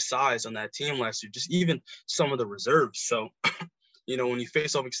bunch of size on that team last year, just even some of the reserves. So, you know, when you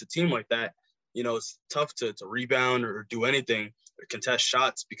face off against a team like that, you know, it's tough to rebound or do anything or contest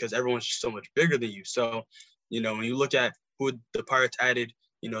shots because everyone's just so much bigger than you. So, you know, when you look at who the Pirates added,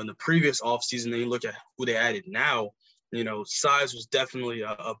 you know, in the previous offseason, then you look at who they added now, you know, size was definitely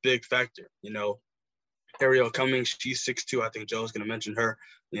a big factor. You know, Ariel Cummings, she's 6'2". I think Joe's going to mention her,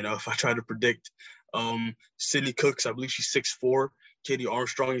 you know, if I try to predict. Sydney Cooks, I believe she's 6'4". Katie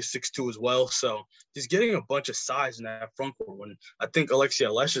Armstrong is 6'2" as well. So just getting a bunch of size in that front court. When I think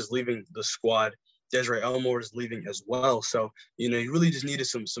Alexia Lesh is leaving the squad, Desiree Elmore is leaving as well. So, you know, you really just needed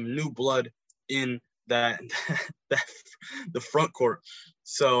some new blood in that the front court.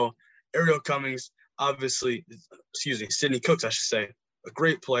 So Ariel Cummings, obviously, Sydney Cooks, I should say, a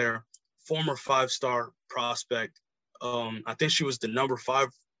great player, former 5-star prospect. I think she was the number 5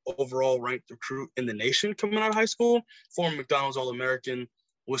 overall ranked recruit in the nation coming out of high school, former McDonald's All-American,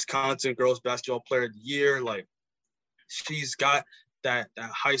 Wisconsin Girls Basketball Player of the Year. Like, she's got that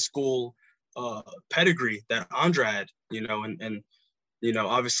high school pedigree that Andra had, you know, and you know,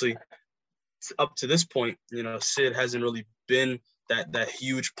 obviously up to this point, you know, Sid hasn't really been that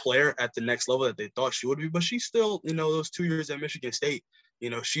huge player at the next level that they thought she would be, but she still, you know, those 2 years at Michigan State,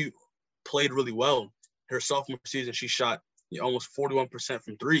 you know, she played really well. Her sophomore season, she shot almost 41%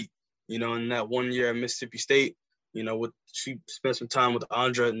 from 3, you know, in that 1 year at Mississippi State, you know, she spent some time with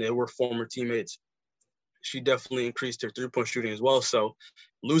Andra and they were former teammates. She definitely increased her 3-point shooting as well. So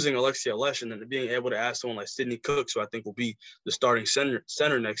losing Alexia Lesh and then being able to add someone like Sydney Cooks, who I think will be the starting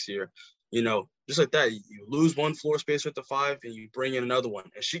center next year, you know, just like that, you lose one floor spacer at the 5 and you bring in another one.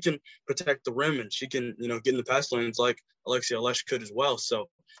 And she can protect the rim and she can, you know, get in the pass lanes like Alexia Lesh could as well. So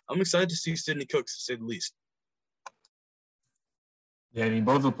I'm excited to see Sydney Cooks, to say the least. Yeah, I mean,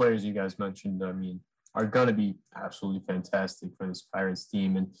 both the players you guys mentioned, I mean, are going to be absolutely fantastic for this Pirates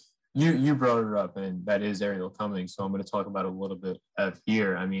team. And you brought her up, and that is Ariel Cummings. So I'm going to talk about it a little bit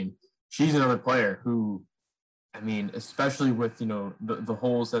here. I mean, she's another player who, I mean, especially with, you know, the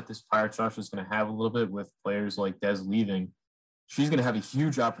holes that this Pirates roster is going to have a little bit with players like Des leaving, she's going to have a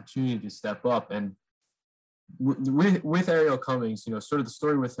huge opportunity to step up. And with Ariel Cummings, you know, sort of the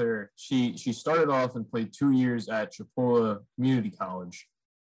story with her, she started off and played 2 years at Chipola Community College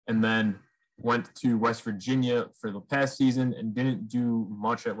and then went to West Virginia for the past season and didn't do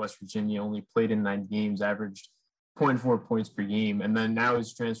much at West Virginia, only played in 9 games, averaged 0.4 points per game, and then now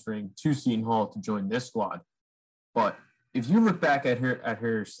is transferring to Seton Hall to join this squad. But if you look back at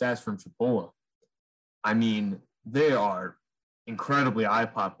her stats from Chipola, I mean, they are incredibly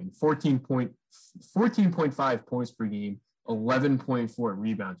eye-popping. 14.5 points per game, 11.4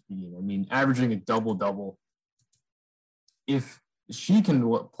 rebounds per game. I mean, averaging a double-double. If she can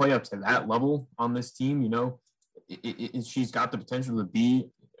play up to that level on this team, you know, she's got the potential to be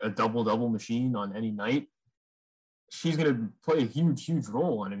a double-double machine on any night. She's going to play a huge, huge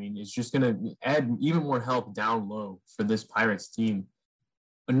role. And I mean, it's just going to add even more help down low for this Pirates team.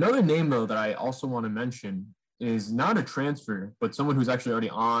 Another name, though, that I also want to mention is not a transfer, but someone who's actually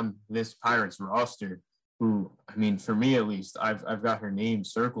already on this Pirates roster who, I mean, for me at least, I've got her name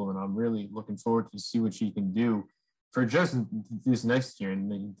circled and I'm really looking forward to see what she can do for just this next year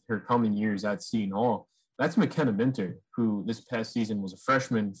and her coming years at Seton Hall. That's McKenna Minter, who this past season was a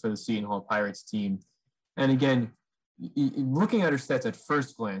freshman for the Seton Hall Pirates team. And again, looking at her stats at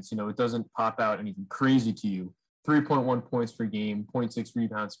first glance, you know, it doesn't pop out anything crazy to you, 3.1 points per game, 0.6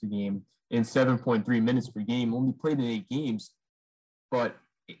 rebounds per game, and 7.3 minutes per game. Only played in 8 games, but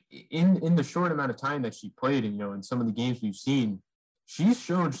in the short amount of time that she played, and in some of the games we've seen, she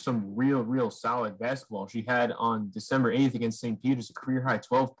showed some real solid basketball. She had on December 8th against St. Peter's a career high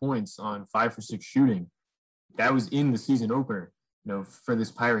 12 points on 5 for 6 shooting. That was in the season opener, for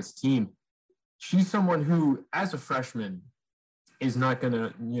this Pirates team. She's someone who, as a freshman, is not going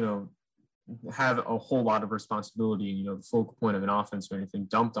to, have a whole lot of responsibility, the focal point of an offense or anything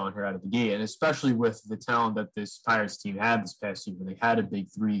dumped on her out of the gate. And especially with the talent that this Pirates team had this past year, they had a big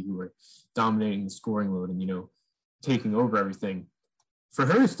three who were dominating the scoring load and, taking over everything. For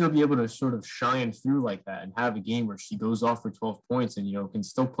her to still be able to sort of shine through like that and have a game where she goes off for 12 points and, can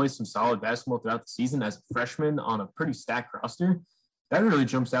still play some solid basketball throughout the season as a freshman on a pretty stacked roster, that really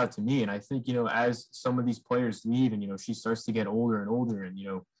jumps out to me. And I think, as some of these players leave and, she starts to get older and older and,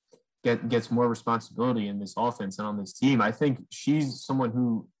 gets more responsibility in this offense and on this team, I think she's someone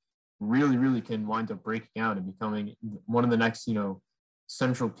who really can wind up breaking out and becoming one of the next,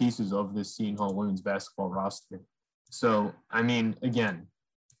 central pieces of this Seton Hall women's basketball roster. So, I mean, again,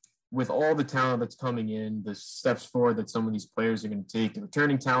 with all the talent that's coming in, the steps forward that some of these players are going to take, the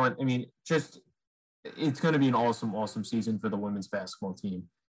returning talent, I mean, it's going to be an awesome season for the women's basketball team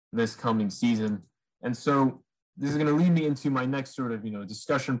this coming season. And so this is going to lead me into my next sort of,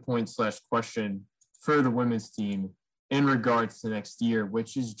 discussion point / question for the women's team in regards to next year,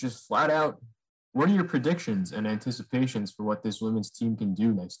 which is just flat out, what are your predictions and anticipations for what this women's team can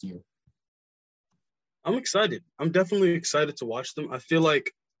do next year? I'm excited. I'm definitely excited to watch them. I feel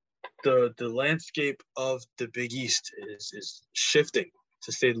like the landscape of the Big East is shifting,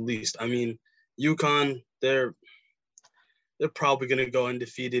 to say the least. I mean, UConn, they're probably going to go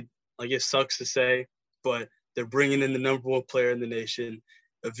undefeated. Like, it sucks to say, but they're bringing in the number 1 player in the nation.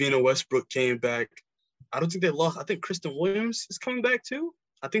 Avina Westbrook came back. I don't think they lost. I think Kristen Williams is coming back too.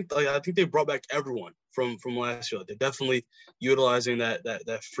 I think they brought back everyone from last year. They're definitely utilizing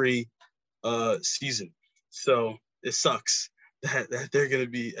that free season. So it sucks that they're going to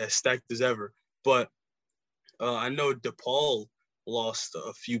be as stacked as ever. But I know DePaul lost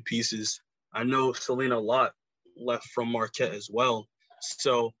a few pieces. I know Selena Lott left from Marquette as well.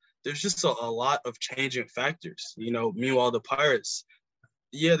 So there's just a lot of changing factors. Meanwhile, the Pirates,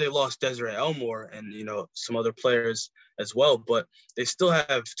 yeah, they lost Desiree Elmore and, some other players as well, but they still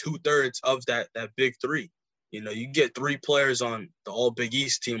have 2/3 of that big three. You get 3 players on the all Big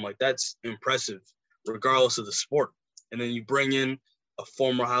East team, like, that's impressive, regardless of the sport. And then you bring in a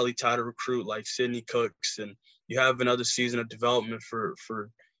former highly touted recruit like Sydney Cooks, and you have another season of development for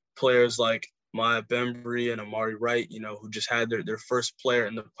players like Maya Bembry and Amari Wright, who just had their first player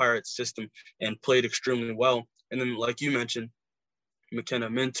in the Pirates system and played extremely well. And then, like you mentioned, McKenna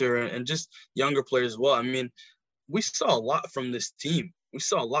Minter and just younger players as well. I mean, we saw a lot from this team.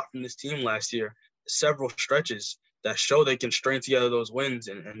 Last year, several stretches that show they can string together those wins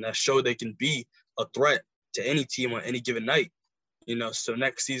and that show they can be a threat to any team on any given night. So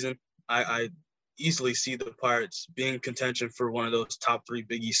next season, I easily see the Pirates being in contention for one of those top 3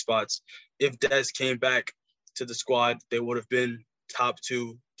 Big East spots. If Des came back to the squad, they would have been top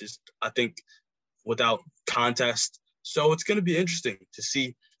 2, just, I think, without contest. So it's going to be interesting to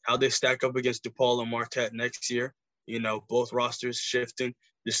see how they stack up against DePaul and Marquette next year. Both rosters shifting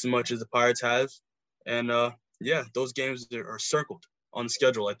just as much as the Pirates have. And, those games are circled on the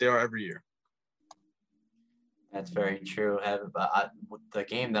schedule like they are every year. That's very true. The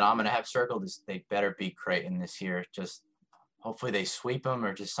game that I'm going to have circled is they better beat Creighton this year. Just hopefully they sweep them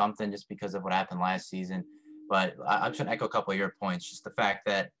or just something, just because of what happened last season. But I'm just going to echo a couple of your points. Just the fact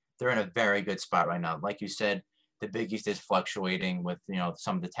that they're in a very good spot right now. Like you said, the Big East is fluctuating with,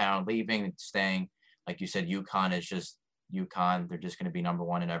 some of the talent leaving and staying. Like you said, UConn is just UConn. They're just going to be number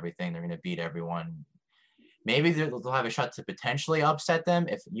 1 in everything. They're going to beat everyone. Maybe they'll have a shot to potentially upset them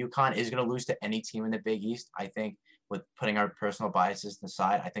if UConn is going to lose to any team in the Big East. I think, with putting our personal biases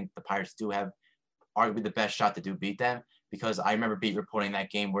aside, I think the Pirates do have arguably the best shot to beat them, because I remember beat reporting that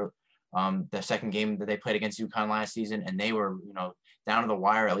game where the second game that they played against UConn last season, and they were, down to the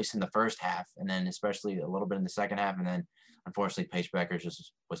wire, at least in the first half, and then especially a little bit in the second half, and then unfortunately Paige Beckers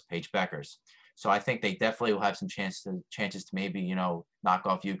was Paige Beckers. So I think they definitely will have some chances to maybe, knock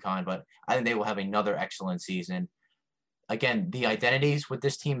off UConn, but I think they will have another excellent season. Again, the identities with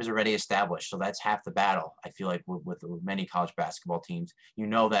this team is already established, so that's half the battle. I feel like with many college basketball teams,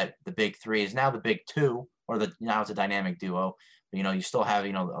 that the big 3 is now the big 2, or now it's a dynamic duo. But, you still have,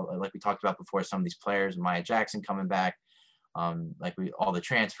 like we talked about before, some of these players, Maya Jackson coming back, all the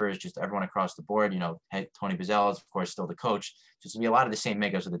transfers, just everyone across the board. Tony Bozzell is, of course, still the coach. Just to be a lot of the same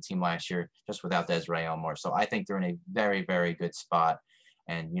makeups of the team last year, just without Desiree Elmore. So I think they're in a very, very good spot.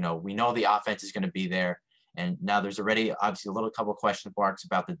 And, we know the offense is going to be there. And now there's already obviously a couple question marks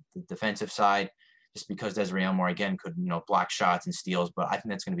about the defensive side, just because Desiree Elmore, again, could, block shots and steals. But I think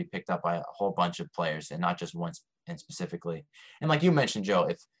that's going to be picked up by a whole bunch of players and not just one and specifically. And like you mentioned, Joe,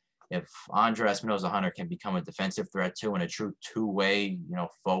 if Andra Espinoza-Hunter can become a defensive threat too and a true two-way,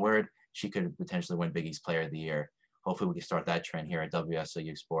 forward, she could potentially win Big East Player of the Year. Hopefully we can start that trend here at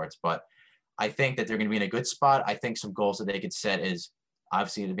WSOU Sports. But I think that they're going to be in a good spot. I think some goals that they could set is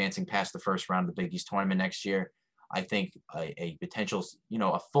obviously advancing past the first round of the Big East tournament next year. I think a potential,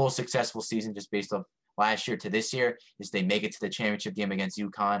 a full successful season just based off last year to this year is they make it to the championship game against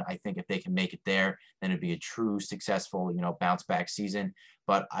UConn. I think if they can make it there, then it'd be a true successful, bounce back season.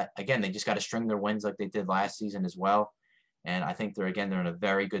 But again, they just got to string their wins like they did last season as well. And I think they're in a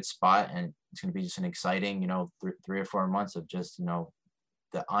very good spot, and it's going to be just an exciting, 3 or 4 months of just,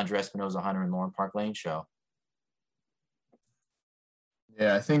 the Andra Espinoza-Hunter and Lauren Park Lane show.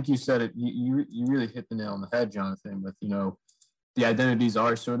 Yeah, I think you said it. You really hit the nail on the head, Jonathan, with, the identities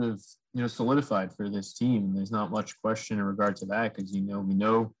are sort of, solidified for this team. There's not much question in regard to that because, we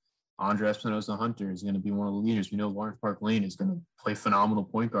know Andra Espinoza-Hunter is going to be one of the leaders. We know Lauren Park Lane is going to play phenomenal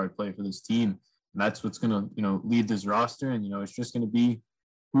point guard play for this team. And that's what's going to, lead this roster. And, it's just going to be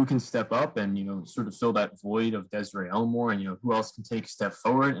who can step up and, sort of fill that void of Desiree Elmore and, who else can take a step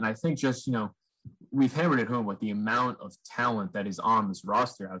forward. And I think just, we've hammered it home with the amount of talent that is on this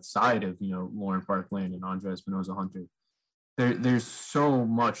roster outside of, Lauren Park Lane and Andra Espinoza-Hunter. There's so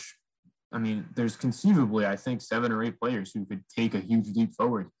much. I mean, there's conceivably, I think, 7 or 8 players who could take a huge leap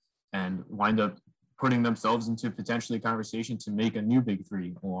forward and wind up putting themselves into potentially a conversation to make a new big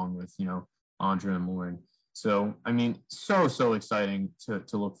three along with, Andra and Lauren. So, I mean, so exciting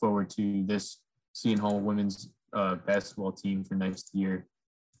to look forward to this Seton Hall women's basketball team for next year.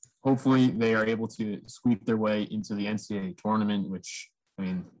 Hopefully they are able to squeak their way into the NCAA tournament, which, I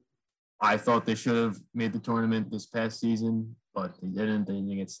mean, I thought they should have made the tournament this past season, but they didn't. They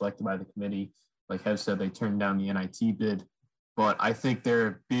didn't get selected by the committee. Like Hev said, they turned down the NIT bid. But I think there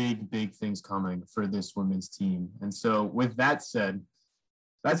are big things coming for this women's team. And so with that said,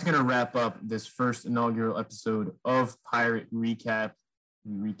 that's going to wrap up this first inaugural episode of Pirate Recap.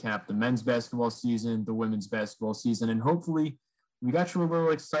 We recap the men's basketball season, the women's basketball season, and hopefully we got you a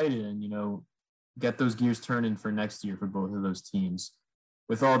little excited and, get those gears turning for next year for both of those teams.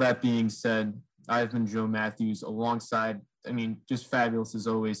 With all that being said, I've been Joe Matthews alongside, just fabulous as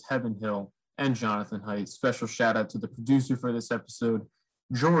always, Heaven Hill and Jonathan Height. Special shout out to the producer for this episode,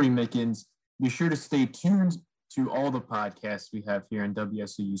 Jory Mickens. Be sure to stay tuned to all the podcasts we have here in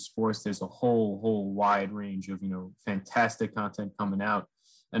WSOU Sports. There's a whole wide range of, fantastic content coming out.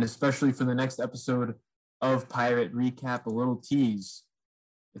 And especially for the next episode of Pirate Recap, a little tease.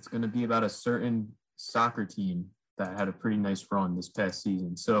 It's going to be about a certain soccer team that had a pretty nice run this past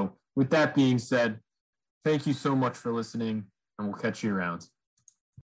season. So with that being said, thank you so much for listening, and we'll catch you around.